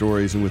American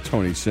Stories and with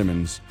Tony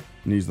Simmons.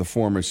 And he's the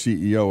former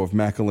CEO of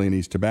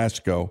McElhaney's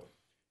Tabasco.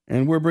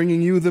 And we're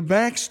bringing you the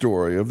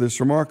backstory of this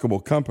remarkable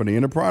company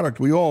and a product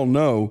we all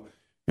know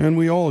and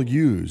we all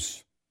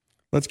use.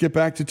 Let's get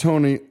back to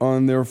Tony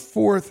on their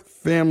fourth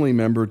family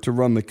member to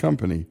run the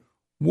company,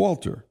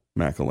 Walter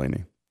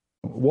McElhaney.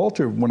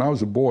 Walter, when I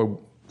was a boy,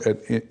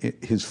 at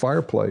his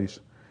fireplace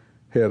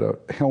had a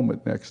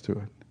helmet next to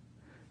it.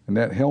 And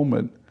that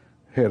helmet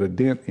had a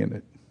dent in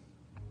it.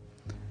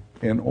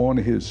 And on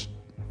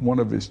one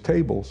of his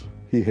tables,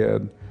 he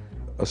had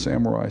a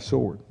samurai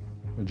sword,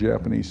 a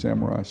Japanese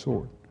samurai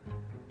sword.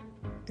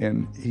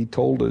 And he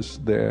told us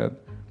that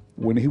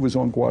when he was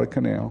on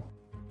Guadalcanal,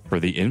 for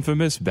the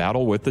infamous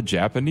battle with the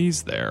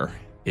Japanese there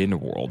in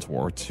World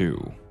War II,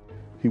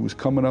 he was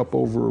coming up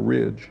over a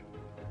ridge,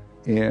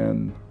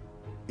 and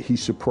he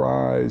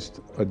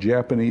surprised a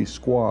Japanese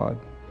squad.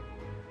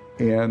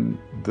 And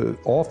the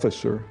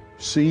officer,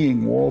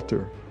 seeing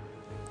Walter,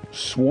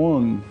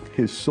 swung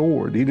his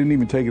sword. He didn't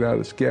even take it out of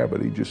the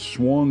scabbard. He just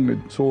swung the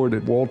sword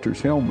at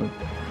Walter's helmet.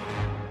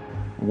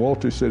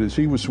 Walter said as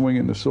he was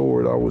swinging the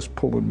sword, I was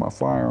pulling my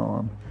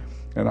firearm.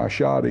 and I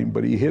shot him,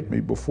 but he hit me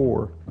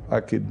before I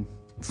could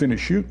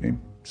finish shooting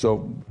him.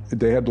 So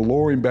they had to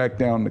lower him back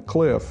down the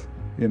cliff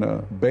in a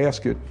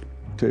basket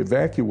to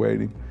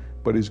evacuate him,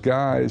 but his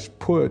guys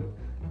put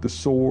the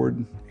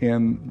sword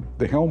and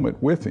the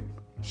helmet with him.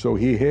 So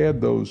he had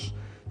those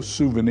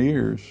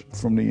souvenirs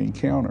from the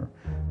encounter.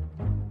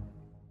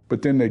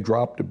 But then they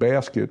dropped the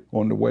basket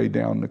on the way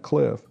down the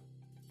cliff.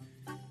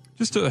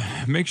 Just to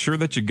make sure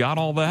that you got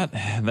all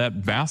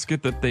that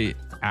basket that they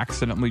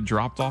accidentally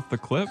dropped off the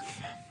cliff,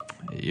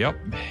 yep,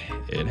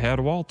 it had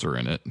Walter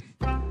in it.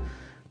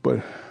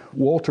 But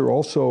Walter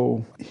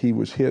also, he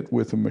was hit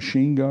with a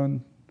machine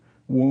gun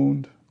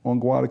wound on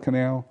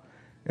Guadalcanal,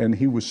 and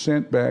he was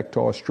sent back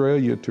to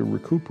Australia to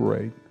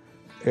recuperate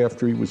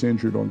after he was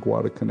injured on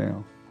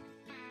Guadalcanal.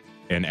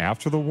 And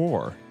after the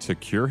war, to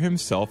cure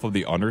himself of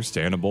the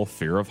understandable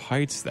fear of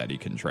heights that he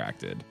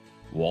contracted,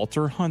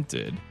 Walter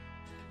hunted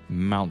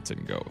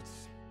mountain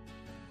goats.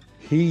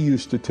 He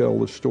used to tell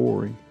the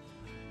story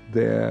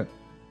that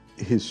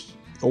his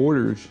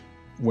orders,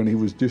 when he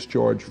was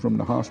discharged from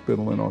the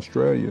hospital in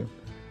Australia,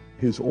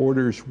 his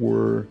orders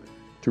were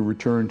to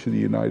return to the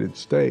United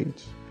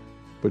States,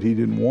 but he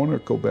didn't want to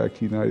go back to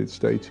the United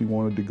States. He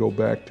wanted to go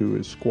back to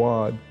his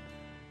squad,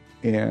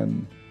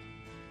 and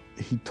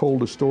he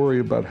told a story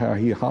about how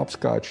he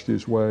hopscotched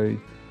his way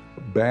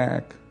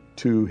back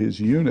to his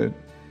unit,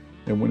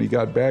 and when he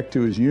got back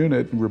to his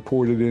unit and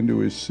reported into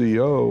his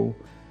CO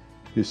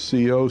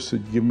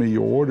said, "Give me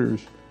your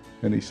orders."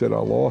 And he said, "I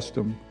lost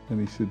them." And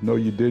he said, "No,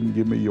 you didn't.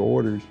 Give me your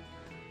orders."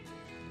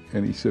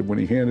 And he said, when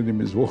he handed him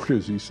his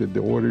orders, he said, "The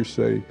orders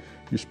say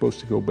you're supposed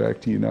to go back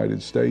to the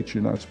United States.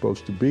 You're not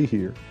supposed to be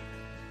here."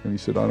 And he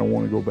said, "I don't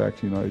want to go back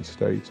to the United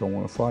States. I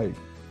want to fight."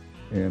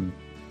 And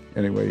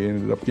anyway, he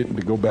ended up getting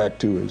to go back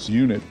to his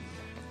unit.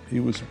 He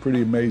was a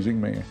pretty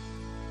amazing man.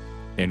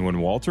 And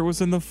when Walter was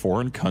in the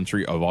foreign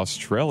country of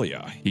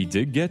Australia, he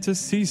did get to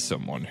see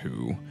someone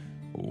who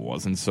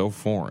wasn't so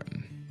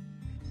foreign.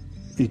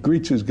 He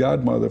greets his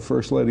godmother,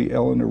 First Lady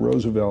Eleanor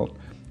Roosevelt,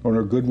 on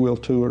her goodwill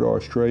tour to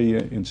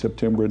Australia in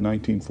September of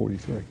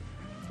 1943.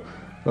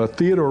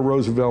 Theodore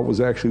Roosevelt was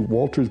actually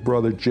Walter's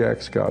brother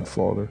Jack's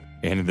godfather.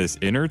 And this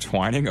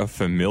intertwining of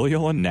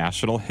familial and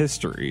national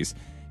histories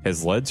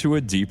has led to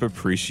a deep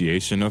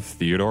appreciation of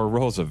Theodore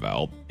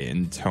Roosevelt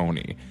in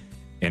Tony,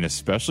 and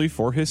especially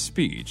for his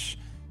speech,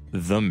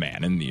 "The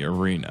Man in the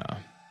Arena."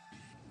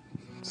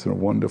 It's a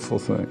wonderful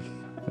thing.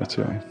 That's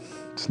right.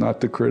 It's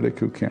not the critic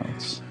who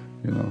counts,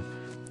 you know.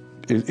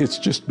 It's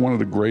just one of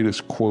the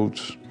greatest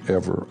quotes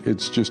ever.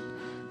 It's just,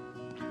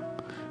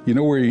 you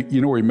know where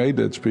he made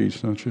that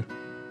speech, don't you?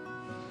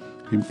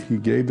 He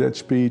gave that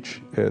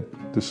speech at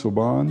the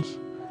Sorbonne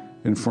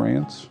in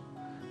France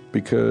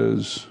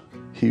because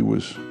he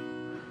was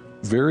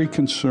very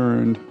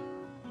concerned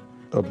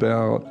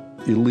about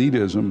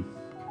elitism,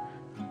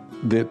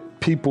 that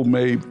people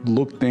may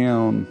look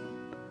down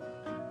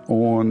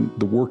on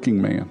the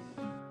working man.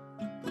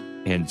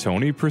 And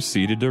Tony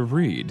proceeded to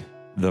read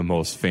the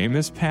most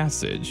famous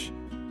passage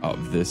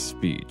of this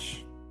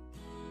speech.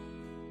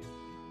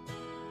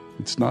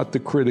 It's not the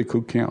critic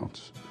who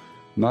counts,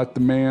 not the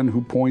man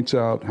who points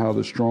out how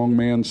the strong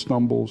man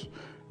stumbles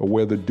or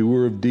whether the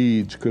doer of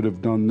deeds could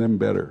have done them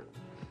better.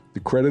 The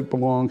credit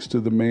belongs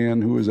to the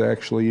man who is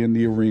actually in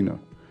the arena,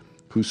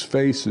 whose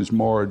face is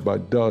marred by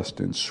dust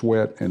and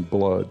sweat and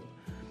blood,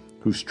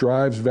 who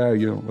strives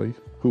valiantly,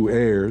 who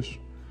errs,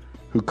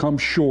 who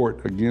comes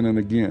short again and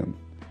again,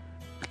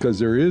 because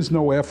there is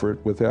no effort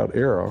without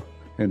error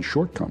and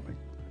shortcoming,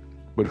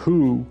 but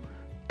who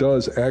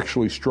does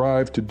actually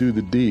strive to do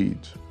the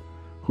deeds,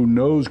 who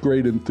knows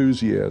great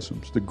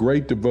enthusiasms, the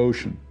great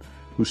devotion,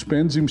 who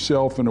spends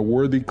himself in a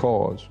worthy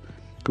cause,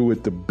 who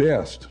at the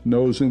best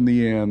knows in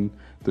the end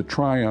the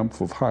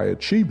triumph of high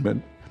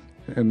achievement,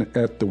 and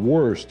at the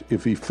worst,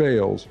 if he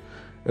fails,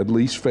 at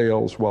least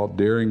fails while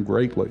daring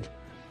greatly,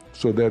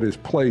 so that his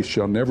place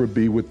shall never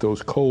be with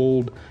those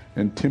cold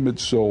and timid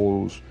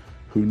souls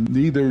who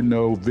neither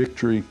know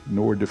victory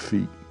nor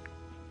defeat.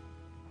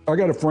 I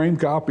got a framed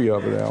copy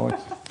of it,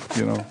 Alex.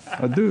 You know,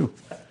 I do.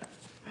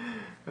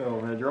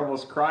 Oh, man, you're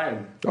almost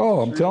crying.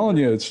 Oh, I'm telling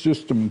you, it's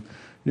just,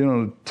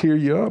 tear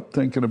you up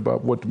thinking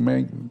about what the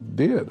man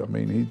did. I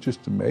mean, he's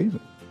just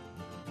amazing.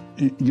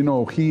 You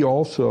know, he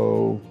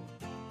also,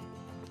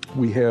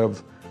 we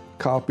have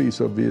copies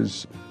of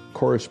his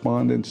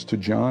correspondence to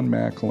John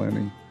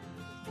McElhenney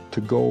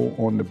to go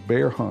on the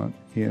bear hunt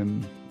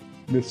in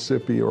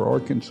Mississippi or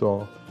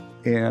Arkansas.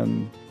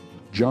 And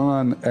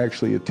John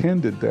actually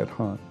attended that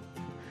hunt.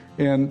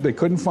 And they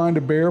couldn't find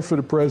a bear for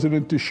the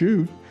president to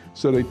shoot,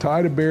 so they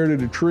tied a bear to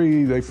the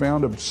tree. They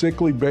found a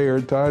sickly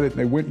bear, tied it, and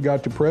they went and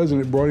got the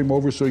president, brought him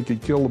over so he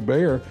could kill the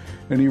bear,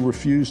 and he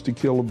refused to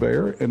kill a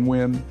bear. And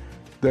when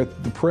the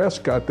press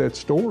got that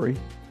story,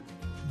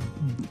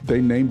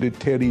 they named it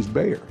Teddy's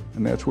Bear,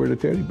 and that's where the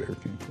teddy bear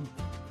came from.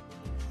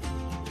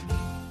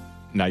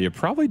 Now, you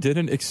probably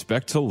didn't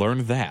expect to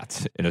learn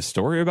that in a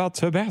story about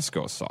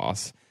Tabasco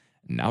sauce.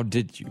 Now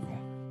did you?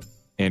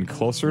 And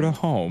closer to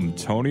home,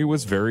 Tony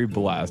was very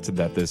blessed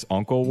that this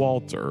Uncle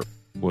Walter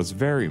was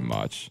very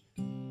much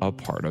a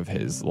part of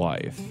his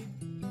life.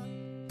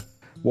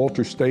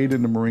 Walter stayed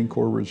in the Marine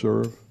Corps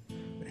Reserve.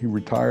 He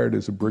retired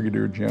as a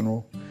brigadier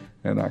general,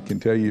 and I can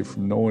tell you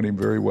from knowing him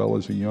very well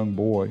as a young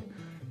boy,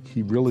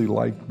 he really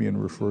liked being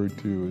referred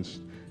to as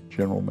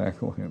General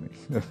McElhinney.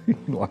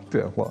 He liked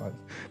that a lot.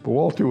 But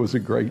Walter was a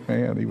great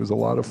man. He was a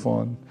lot of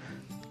fun,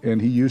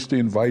 and he used to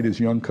invite his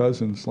young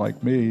cousins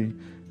like me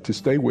to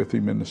stay with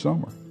him in the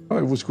summer.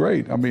 It was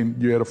great. I mean,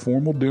 you had a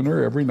formal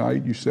dinner every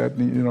night. You sat,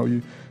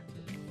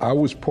 I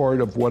was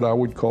part of what I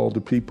would call the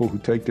people who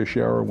take their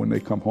shower when they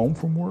come home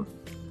from work,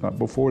 not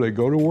before they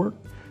go to work,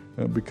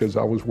 because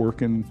I was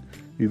working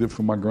either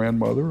for my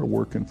grandmother or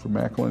working for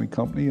McElhinney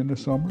Company in the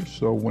summer.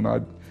 So when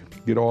I'd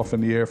get off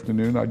in the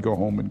afternoon, I'd go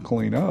home and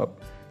clean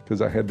up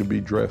because I had to be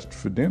dressed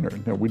for dinner.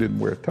 Now, we didn't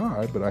wear a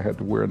tie, but I had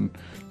to wear,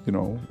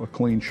 a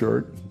clean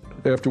shirt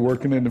after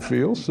working in the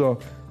field. So,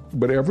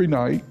 but every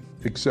night,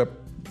 except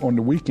on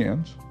the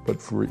weekends, but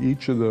for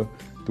each of the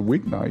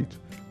weeknights,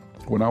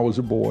 when I was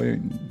a boy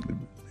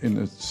in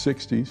the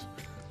 60s,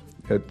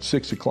 at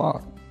 6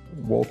 o'clock,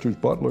 Walter's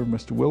butler,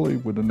 Mr. Willie,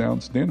 would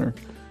announce dinner,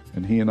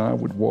 and he and I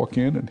would walk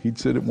in, and he'd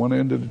sit at one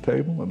end of the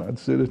table, and I'd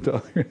sit at the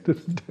other end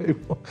of the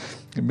table,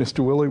 and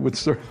Mr. Willie would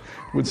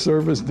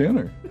serve us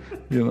dinner.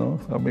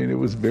 I mean, it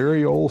was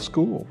very old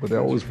school, but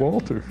that was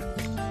Walter.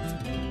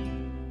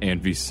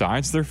 And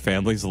besides their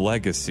family's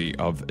legacy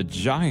of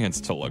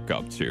giants to look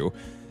up to,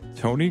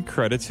 Tony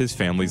credits his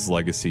family's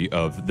legacy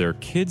of their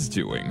kids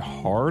doing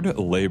hard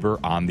labor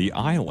on the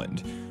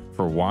island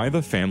for why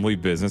the family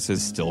business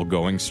is still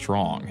going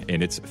strong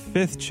in its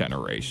 5th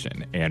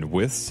generation, and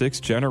with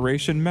 6th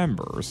generation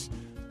members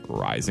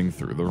rising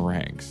through the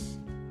ranks.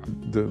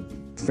 The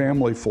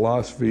family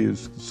philosophy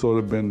has sort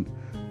of been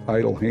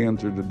idle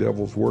hands are the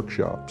devil's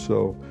workshop.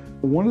 So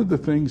one of the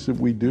things that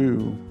we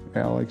do,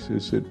 Alex,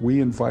 is that we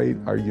invite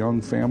our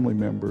young family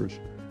members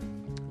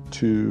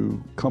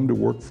to come to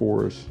work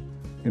for us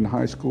in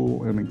high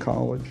school and in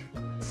college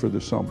for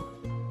the summer.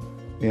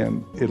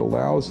 And it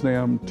allows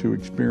them to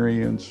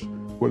experience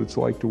what it's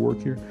like to work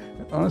here.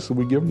 And honestly,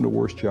 we give them the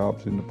worst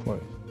jobs in the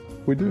place.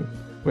 We do.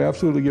 We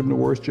absolutely give them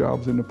the worst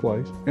jobs in the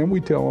place. And we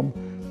tell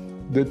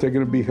them that they're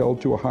going to be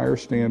held to a higher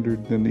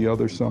standard than the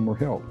other summer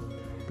help.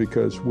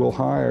 Because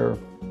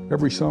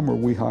every summer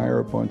we hire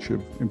a bunch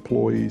of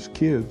employees'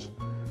 kids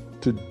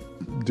to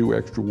do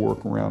extra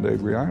work around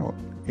Avery Island.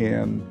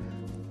 And,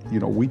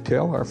 we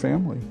tell our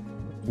family,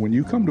 when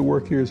you come to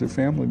work here as a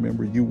family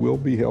member, you will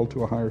be held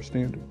to a higher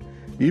standard.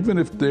 Even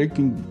if they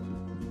can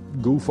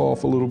goof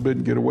off a little bit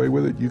and get away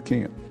with it, you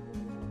can't.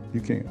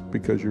 You can't,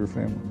 because you're a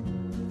family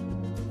member.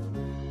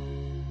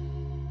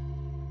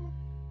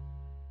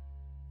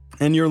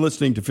 And you're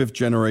listening to 5th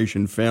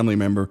generation family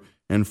member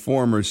and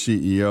former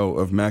CEO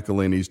of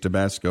McElhinney's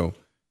Tabasco,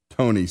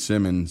 Tony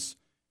Simmons.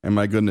 And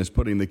my goodness,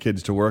 putting the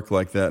kids to work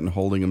like that and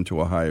holding them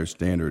to a higher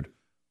standard.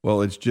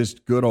 Well, it's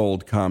just good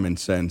old common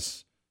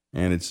sense,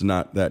 and it's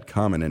not that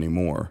common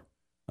anymore.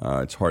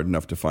 It's hard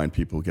enough to find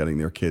people getting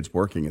their kids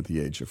working at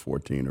the age of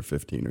 14 or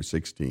 15 or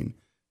 16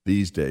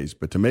 these days.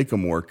 But to make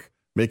them work,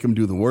 make them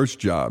do the worst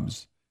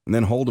jobs, and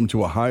then hold them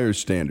to a higher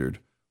standard,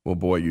 well,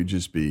 boy, you'd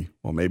just be,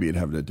 maybe you'd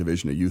have the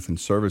Division of Youth and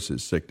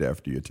Services sicked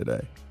after you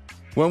today.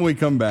 When we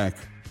come back,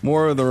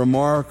 more of the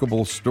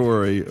remarkable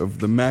story of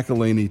the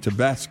McElhinney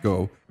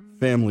Tabasco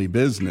family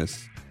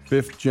business,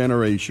 5th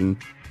generation,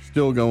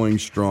 still going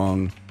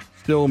strong,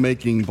 still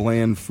making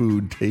bland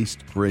food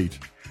taste great.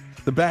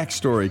 The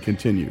backstory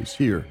continues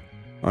here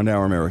on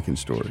Our American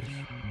Stories.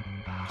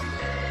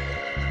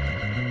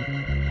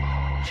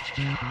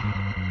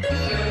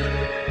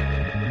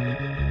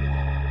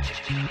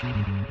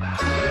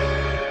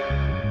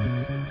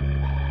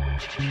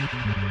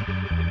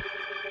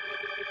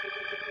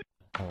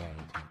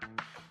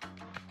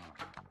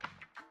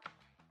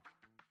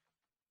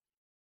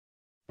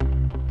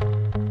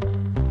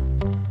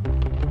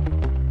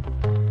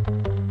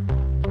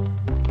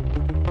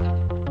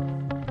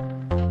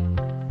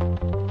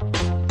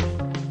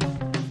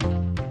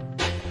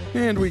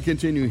 And we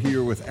continue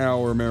here with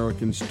Our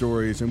American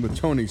Stories and with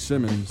Tony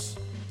Simmons,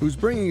 who's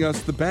bringing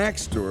us the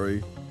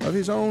backstory of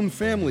his own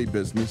family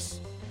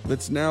business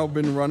that's now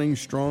been running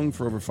strong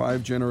for over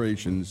 5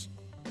 generations.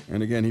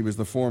 And again, he was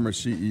the former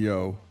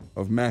CEO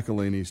of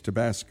McElhinney's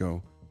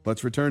Tabasco.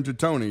 Let's return to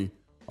Tony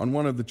on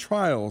one of the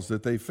trials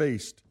that they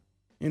faced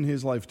in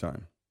his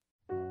lifetime.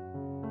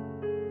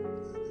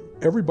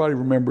 Everybody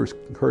remembers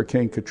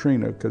Hurricane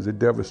Katrina because it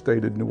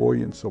devastated New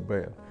Orleans so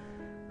bad.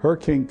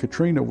 Hurricane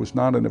Katrina was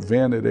not an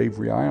event at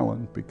Avery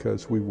Island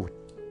because we were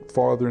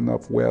farther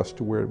enough west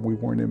to where we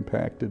weren't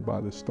impacted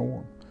by the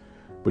storm.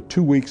 But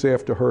 2 weeks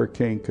after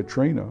Hurricane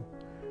Katrina,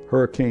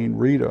 Hurricane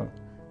Rita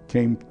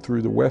came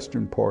through the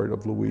western part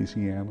of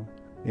Louisiana,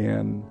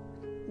 and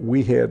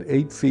we had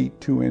 8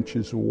 feet 2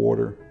 inches of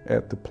water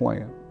at the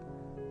plant,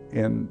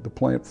 and the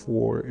plant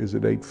floor is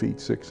at 8 feet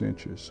 6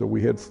 inches. So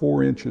we had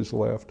 4 inches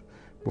left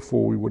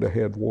before we would have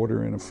had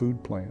water in a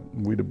food plant,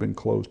 and we'd have been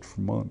closed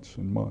for months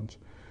and months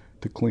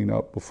to clean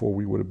up before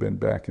we would have been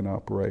back in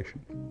operation.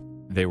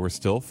 They were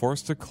still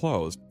forced to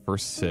close for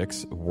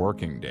 6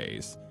 working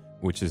days,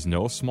 which is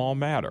no small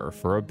matter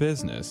for a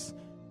business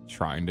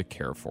trying to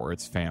care for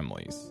its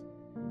families.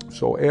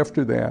 So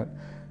after that,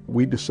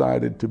 we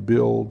decided to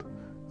build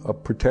a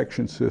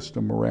protection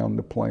system around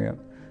the plant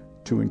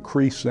to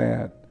increase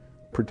that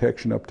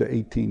protection up to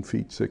 18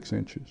 feet 6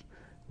 inches.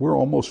 We're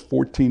almost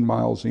 14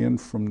 miles in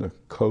from the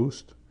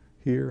coast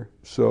here,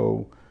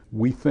 so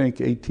we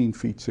think 18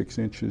 feet 6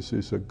 inches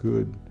is a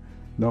good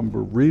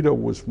number. Rita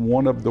was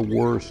one of the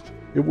worst.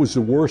 It was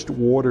the worst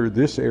water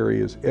this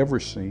area has ever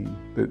seen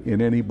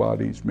in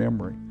anybody's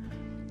memory.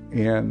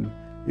 And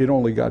it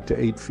only got to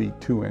 8 feet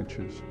 2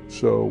 inches.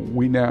 So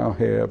we now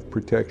have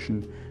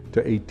protection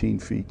to 18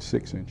 feet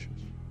 6 inches.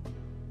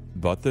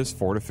 But this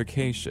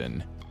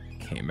fortification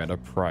came at a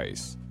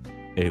price,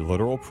 a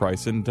literal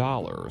price in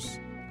dollars,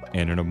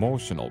 and an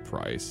emotional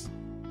price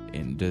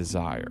in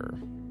desire.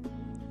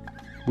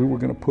 We were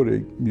going to put a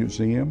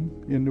museum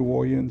in New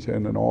Orleans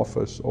and an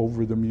office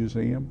over the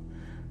museum,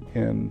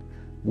 and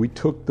we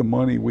took the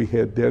money we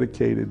had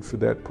dedicated for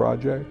that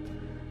project,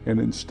 and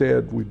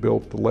instead we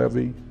built the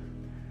levee,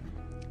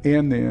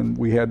 and then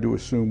we had to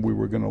assume we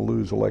were going to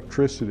lose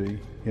electricity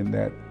in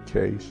that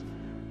case,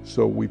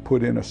 so we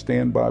put in a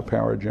standby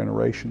power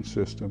generation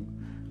system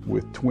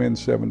with twin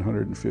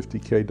 750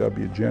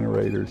 kW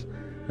generators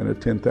and a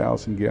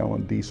 10,000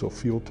 gallon diesel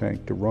fuel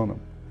tank to run them.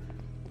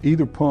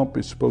 Either pump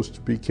is supposed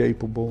to be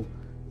capable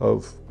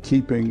of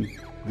keeping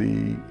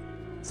the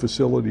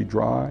facility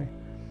dry,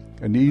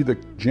 and either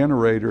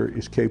generator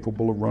is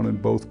capable of running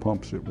both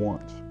pumps at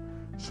once.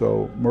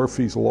 So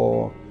Murphy's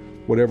Law,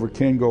 whatever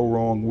can go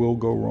wrong will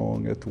go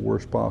wrong at the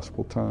worst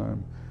possible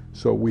time.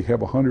 So we have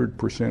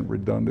 100%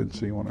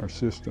 redundancy on our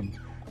system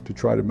to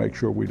try to make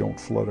sure we don't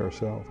flood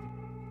ourselves.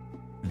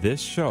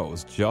 This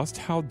shows just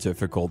how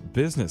difficult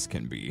business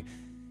can be,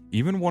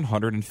 even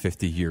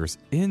 150 years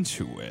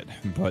into it.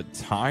 But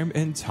time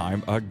and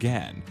time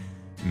again,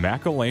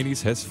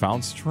 McElhaney's has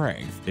found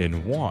strength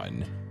in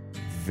one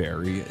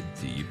very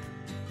deep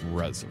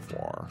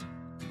reservoir.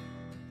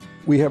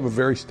 We have a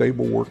very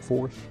stable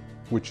workforce,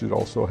 which it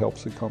also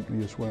helps the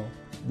company as well.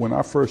 When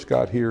I first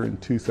got here in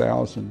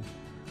 2000,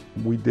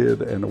 we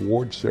did an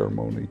award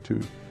ceremony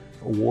to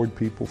award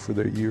people for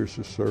their years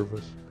of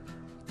service.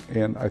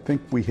 And I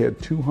think we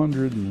had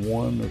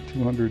 201 or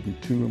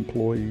 202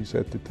 employees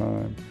at the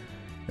time.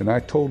 And I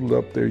totaled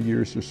up their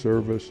years of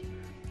service,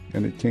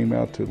 and it came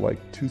out to like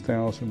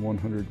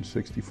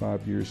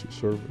 2,165 years of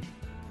service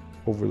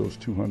over those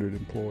 200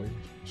 employees.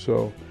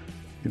 So,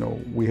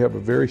 we have a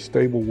very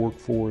stable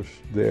workforce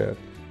that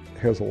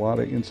has a lot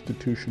of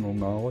institutional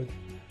knowledge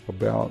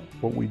about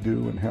what we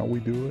do and how we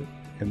do it,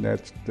 and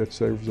that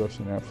serves us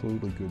in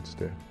absolutely good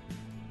stead.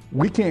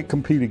 We can't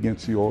compete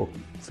against the oil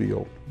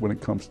field when it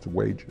comes to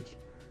wages.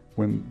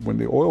 When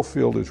the oil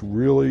field is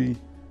really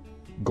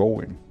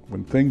going,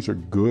 when things are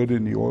good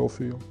in the oil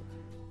field,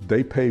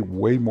 they pay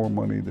way more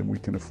money than we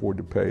can afford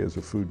to pay as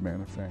a food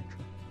manufacturer.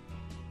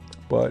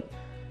 But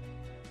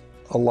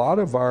a lot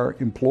of our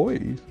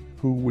employees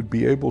who would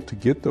be able to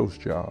get those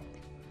jobs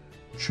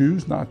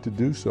choose not to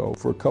do so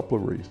for a couple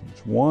of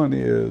reasons. One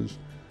is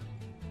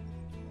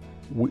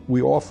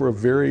we offer a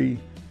very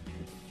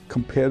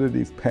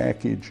competitive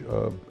package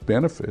of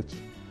benefits,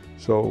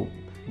 so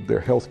their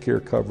health care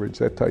coverage,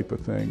 that type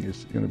of thing,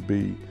 is going to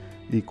be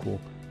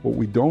equal. What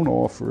we don't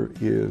offer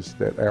is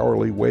that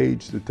hourly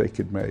wage that they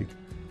could make,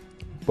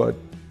 but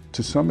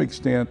to some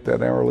extent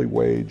that hourly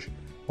wage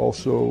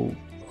also,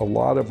 a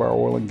lot of our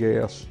oil and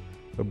gas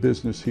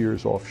business here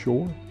is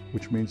offshore,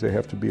 which means they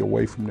have to be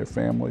away from their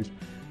families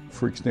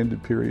for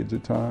extended periods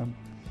of time.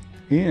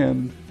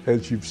 And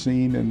as you've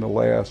seen in the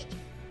last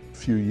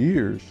few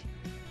years,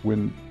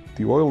 when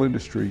the oil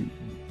industry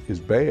is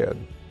bad,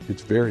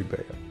 it's very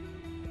bad.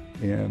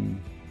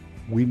 And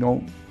we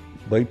don't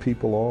lay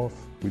people off.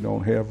 We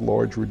don't have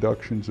large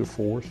reductions of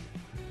force.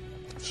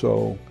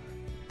 So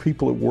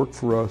people that work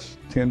for us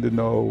tend to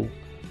know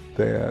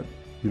that,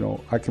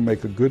 I can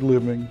make a good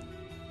living.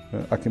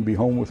 I can be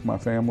home with my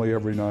family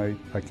every night.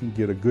 I can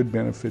get a good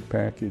benefit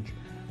package.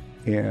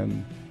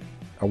 And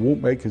I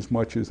won't make as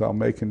much as I'll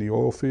make in the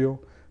oil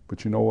field,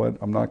 but you know what?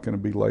 I'm not going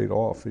to be laid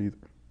off either.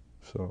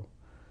 So,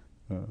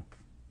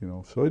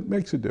 so it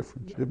makes a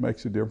difference. It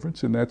makes a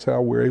difference, and that's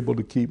how we're able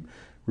to keep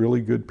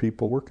really good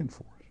people working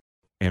for us.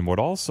 And what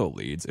also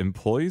leads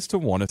employees to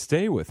want to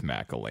stay with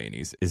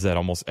McElhaney's is that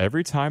almost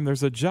every time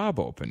there's a job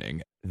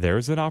opening,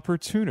 there's an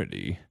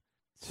opportunity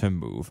to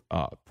move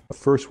up.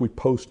 First, we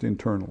post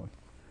internally,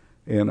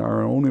 and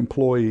our own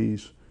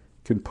employees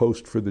can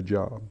post for the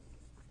job.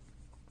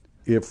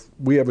 If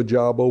we have a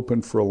job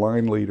open for a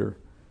line leader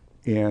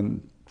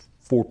and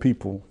 4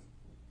 people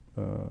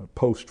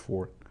post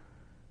for it,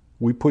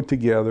 we put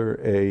together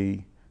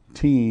a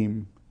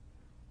team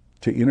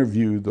to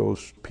interview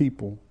those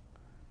people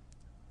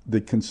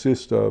that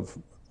consist of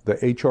the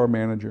HR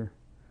manager,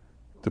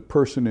 the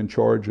person in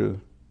charge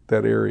of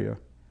that area,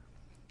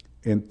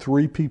 and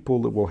 3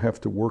 people that will have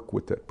to work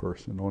with that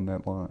person on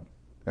that line,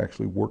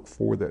 actually work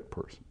for that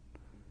person.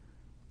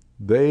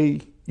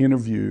 They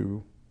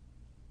interview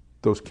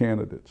those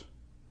candidates.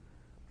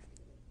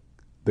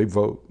 They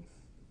vote.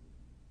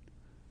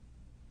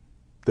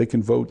 they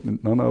can vote.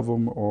 None of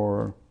them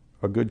are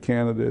a good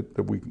candidate,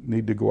 that we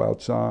need to go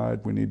outside,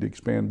 we need to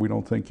expand. We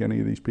don't think any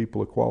of these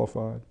people are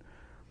qualified.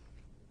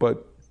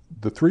 But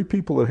the 3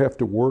 people that have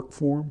to work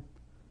for them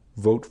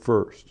vote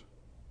first.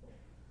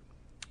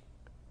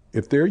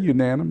 If they're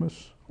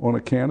unanimous on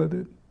a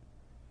candidate,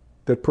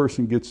 that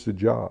person gets the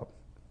job.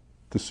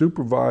 The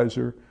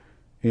supervisor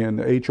and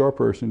the HR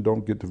person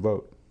don't get to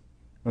vote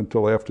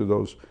until after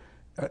those.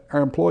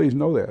 Our employees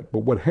know that. But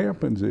what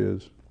happens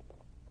is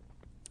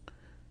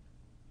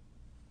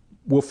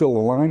we'll fill a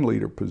line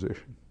leader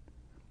position.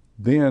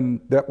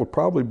 Then that would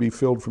probably be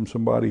filled from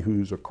somebody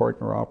who's a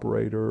Cartner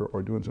operator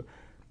or doing something.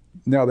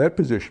 Now that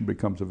position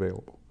becomes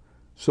available.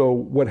 So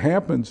what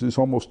happens is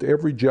almost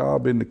every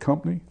job in the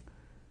company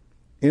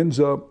ends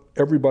up,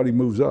 everybody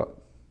moves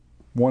up,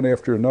 one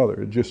after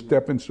another. It just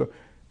stepping stone.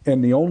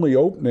 And the only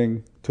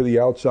opening to the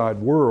outside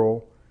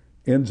world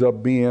ends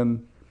up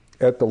being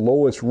at the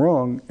lowest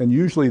rung, and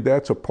usually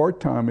that's a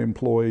part-time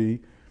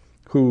employee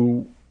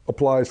who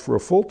applies for a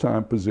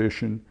full-time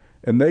position,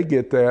 and they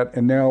get that,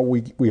 and now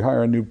we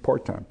hire a new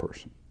part-time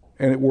person.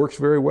 And it works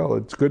very well.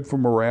 It's good for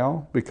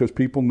morale because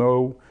people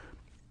know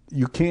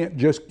you can't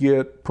just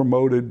get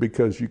promoted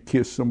because you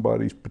kiss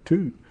somebody's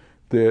patoot.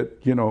 That,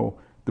 you know,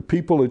 the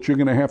people that you're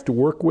going to have to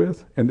work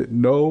with and that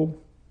know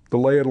the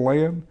lay of the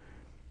land,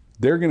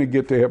 they're going to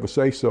get to have a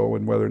say-so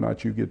in whether or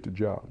not you get the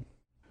job.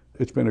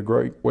 It's been a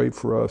great way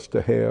for us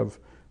to have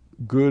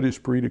good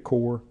esprit de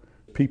corps.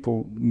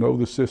 People know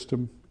the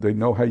system. They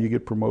know how you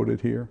get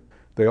promoted here.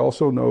 They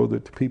also know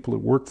that the people that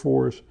work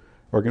for us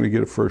are going to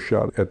get a first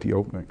shot at the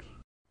openings.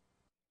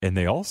 And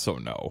they also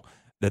know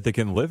that they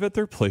can live at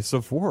their place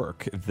of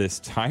work, this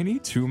tiny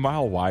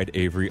 2-mile wide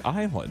Avery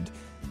Island,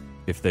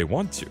 if they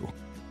want to.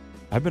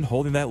 I've been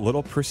holding that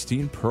little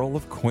pristine pearl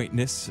of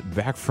quaintness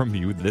back from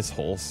you this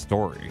whole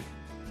story.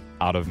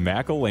 Out of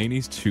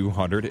McElhaney's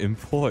 200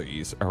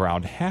 employees,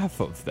 around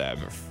half of them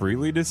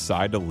freely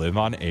decide to live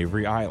on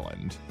Avery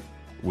Island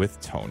with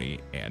Tony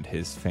and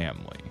his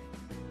family.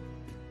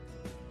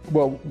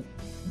 Well,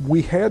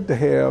 we had to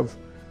have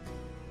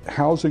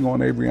housing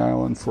on Avery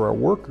Island for our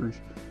workers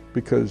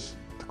because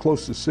the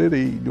closest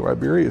city, New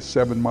Iberia, is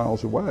 7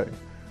 miles away.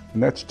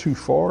 And that's too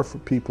far for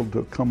people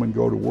to come and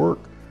go to work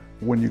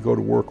when you go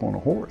to work on a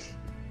horse.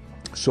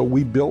 So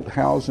we built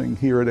housing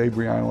here at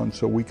Avery Island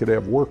so we could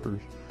have workers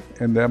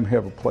and them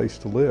have a place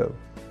to live.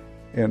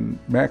 And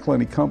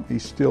McElhaney Company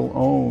still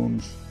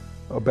owns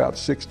about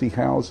 60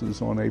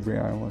 houses on Avery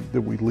Island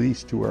that we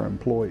lease to our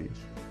employees.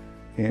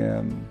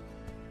 And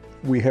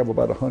we have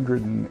about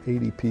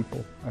 180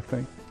 people, I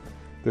think,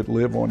 that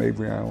live on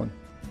Avery Island.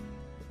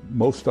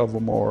 Most of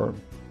them are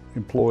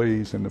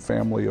employees and the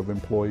family of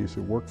employees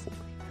who work for us.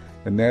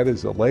 And that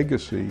is a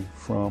legacy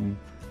from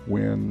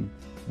when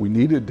we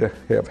needed to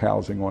have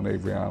housing on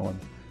Avery Island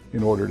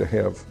in order to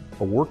have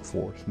a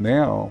workforce.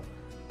 Now,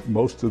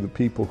 most of the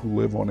people who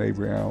live on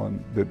Avery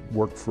Island that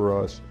work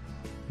for us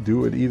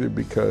do it either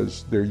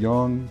because they're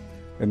young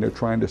and they're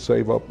trying to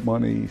save up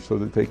money so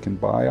that they can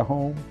buy a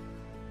home,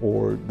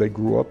 or they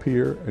grew up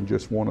here and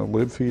just want to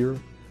live here,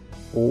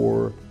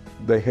 or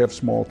they have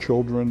small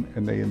children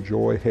and they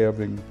enjoy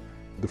having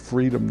the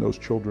freedom those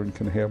children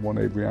can have on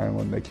Avery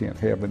Island they can't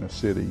have in a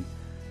city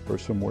or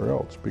somewhere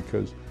else,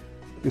 because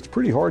it's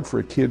pretty hard for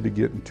a kid to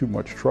get in too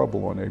much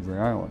trouble on Avery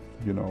Island.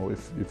 You know,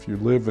 if you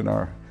live in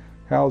our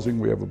housing,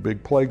 we have a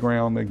big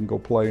playground they can go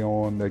play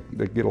on.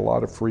 They get a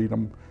lot of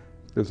freedom.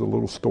 There's a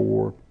little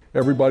store.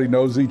 Everybody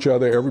knows each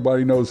other.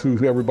 Everybody knows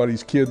who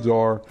everybody's kids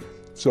are.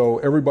 So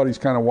everybody's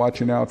kind of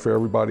watching out for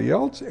everybody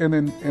else.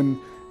 And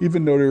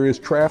even though there is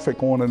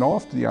traffic on and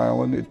off the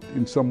island,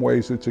 in some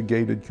ways it's a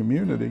gated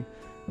community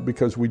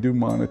because we do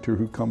monitor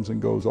who comes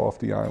and goes off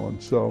the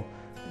island. So,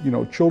 you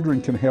know,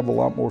 children can have a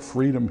lot more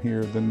freedom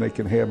here than they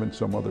can have in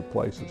some other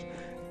places.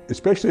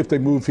 Especially if they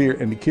move here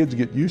and the kids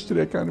get used to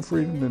that kind of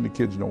freedom, then the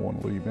kids don't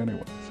want to leave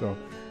anyway. So,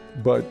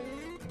 but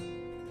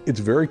it's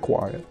very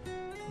quiet.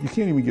 You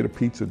can't even get a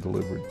pizza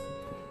delivered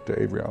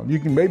to Avery Island. You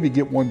can maybe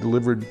get one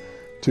delivered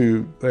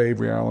to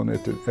Avery Island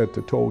at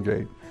the toll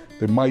gate.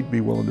 They might be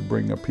willing to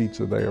bring a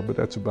pizza there, but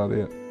that's about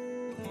it.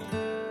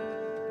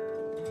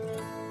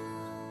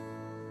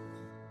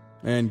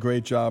 And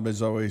great job,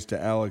 as always,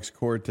 to Alex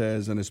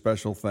Cortez, and a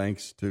special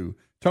thanks to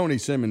Tony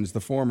Simmons,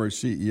 the former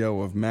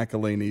CEO of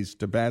McElhaney's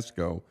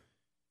Tabasco.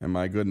 And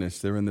my goodness,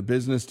 they're in the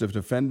business of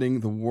defending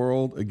the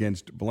world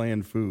against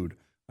bland food.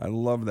 I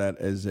love that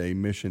as a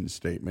mission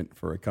statement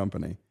for a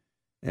company.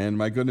 And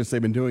my goodness,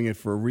 they've been doing it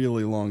for a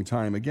really long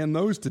time. Again,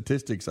 those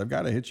statistics, I've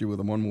got to hit you with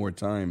them one more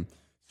time.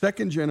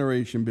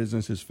 Second-generation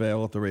businesses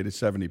fail at the rate of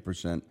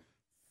 70%.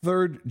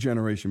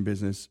 Third-generation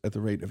business at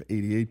the rate of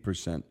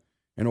 88%.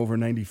 And over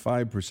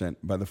 95%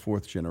 by the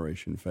fourth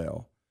generation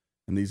fail.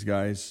 And these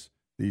guys,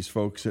 these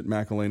folks at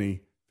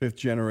McElhaney, fifth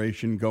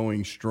generation,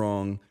 going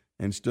strong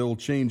and still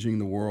changing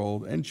the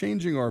world and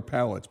changing our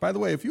palates. By the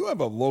way, if you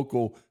have a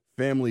local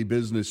family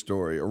business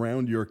story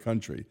around your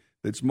country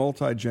that's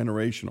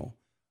multi-generational,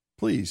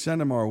 please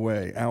send them our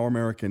way.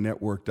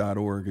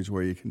 OurAmericanNetwork.org is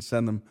where you can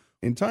send them.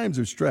 In times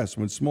of stress,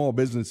 when small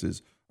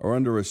businesses are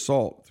under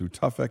assault through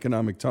tough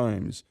economic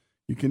times,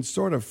 you can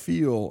sort of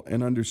feel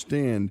and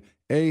understand,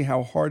 A,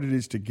 how hard it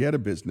is to get a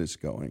business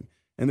going,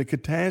 and the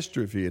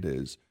catastrophe it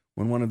is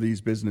when one of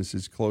these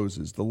businesses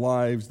closes. The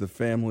lives, the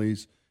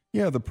families,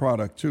 yeah, the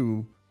product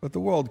too, but the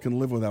world can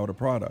live without a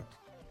product.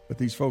 But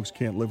these folks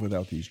can't live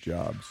without these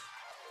jobs.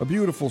 A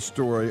beautiful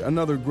story,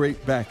 another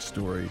great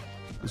backstory,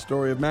 the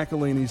story of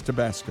McElhaney's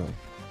Tabasco,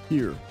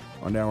 here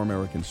on Our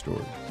American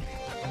Story.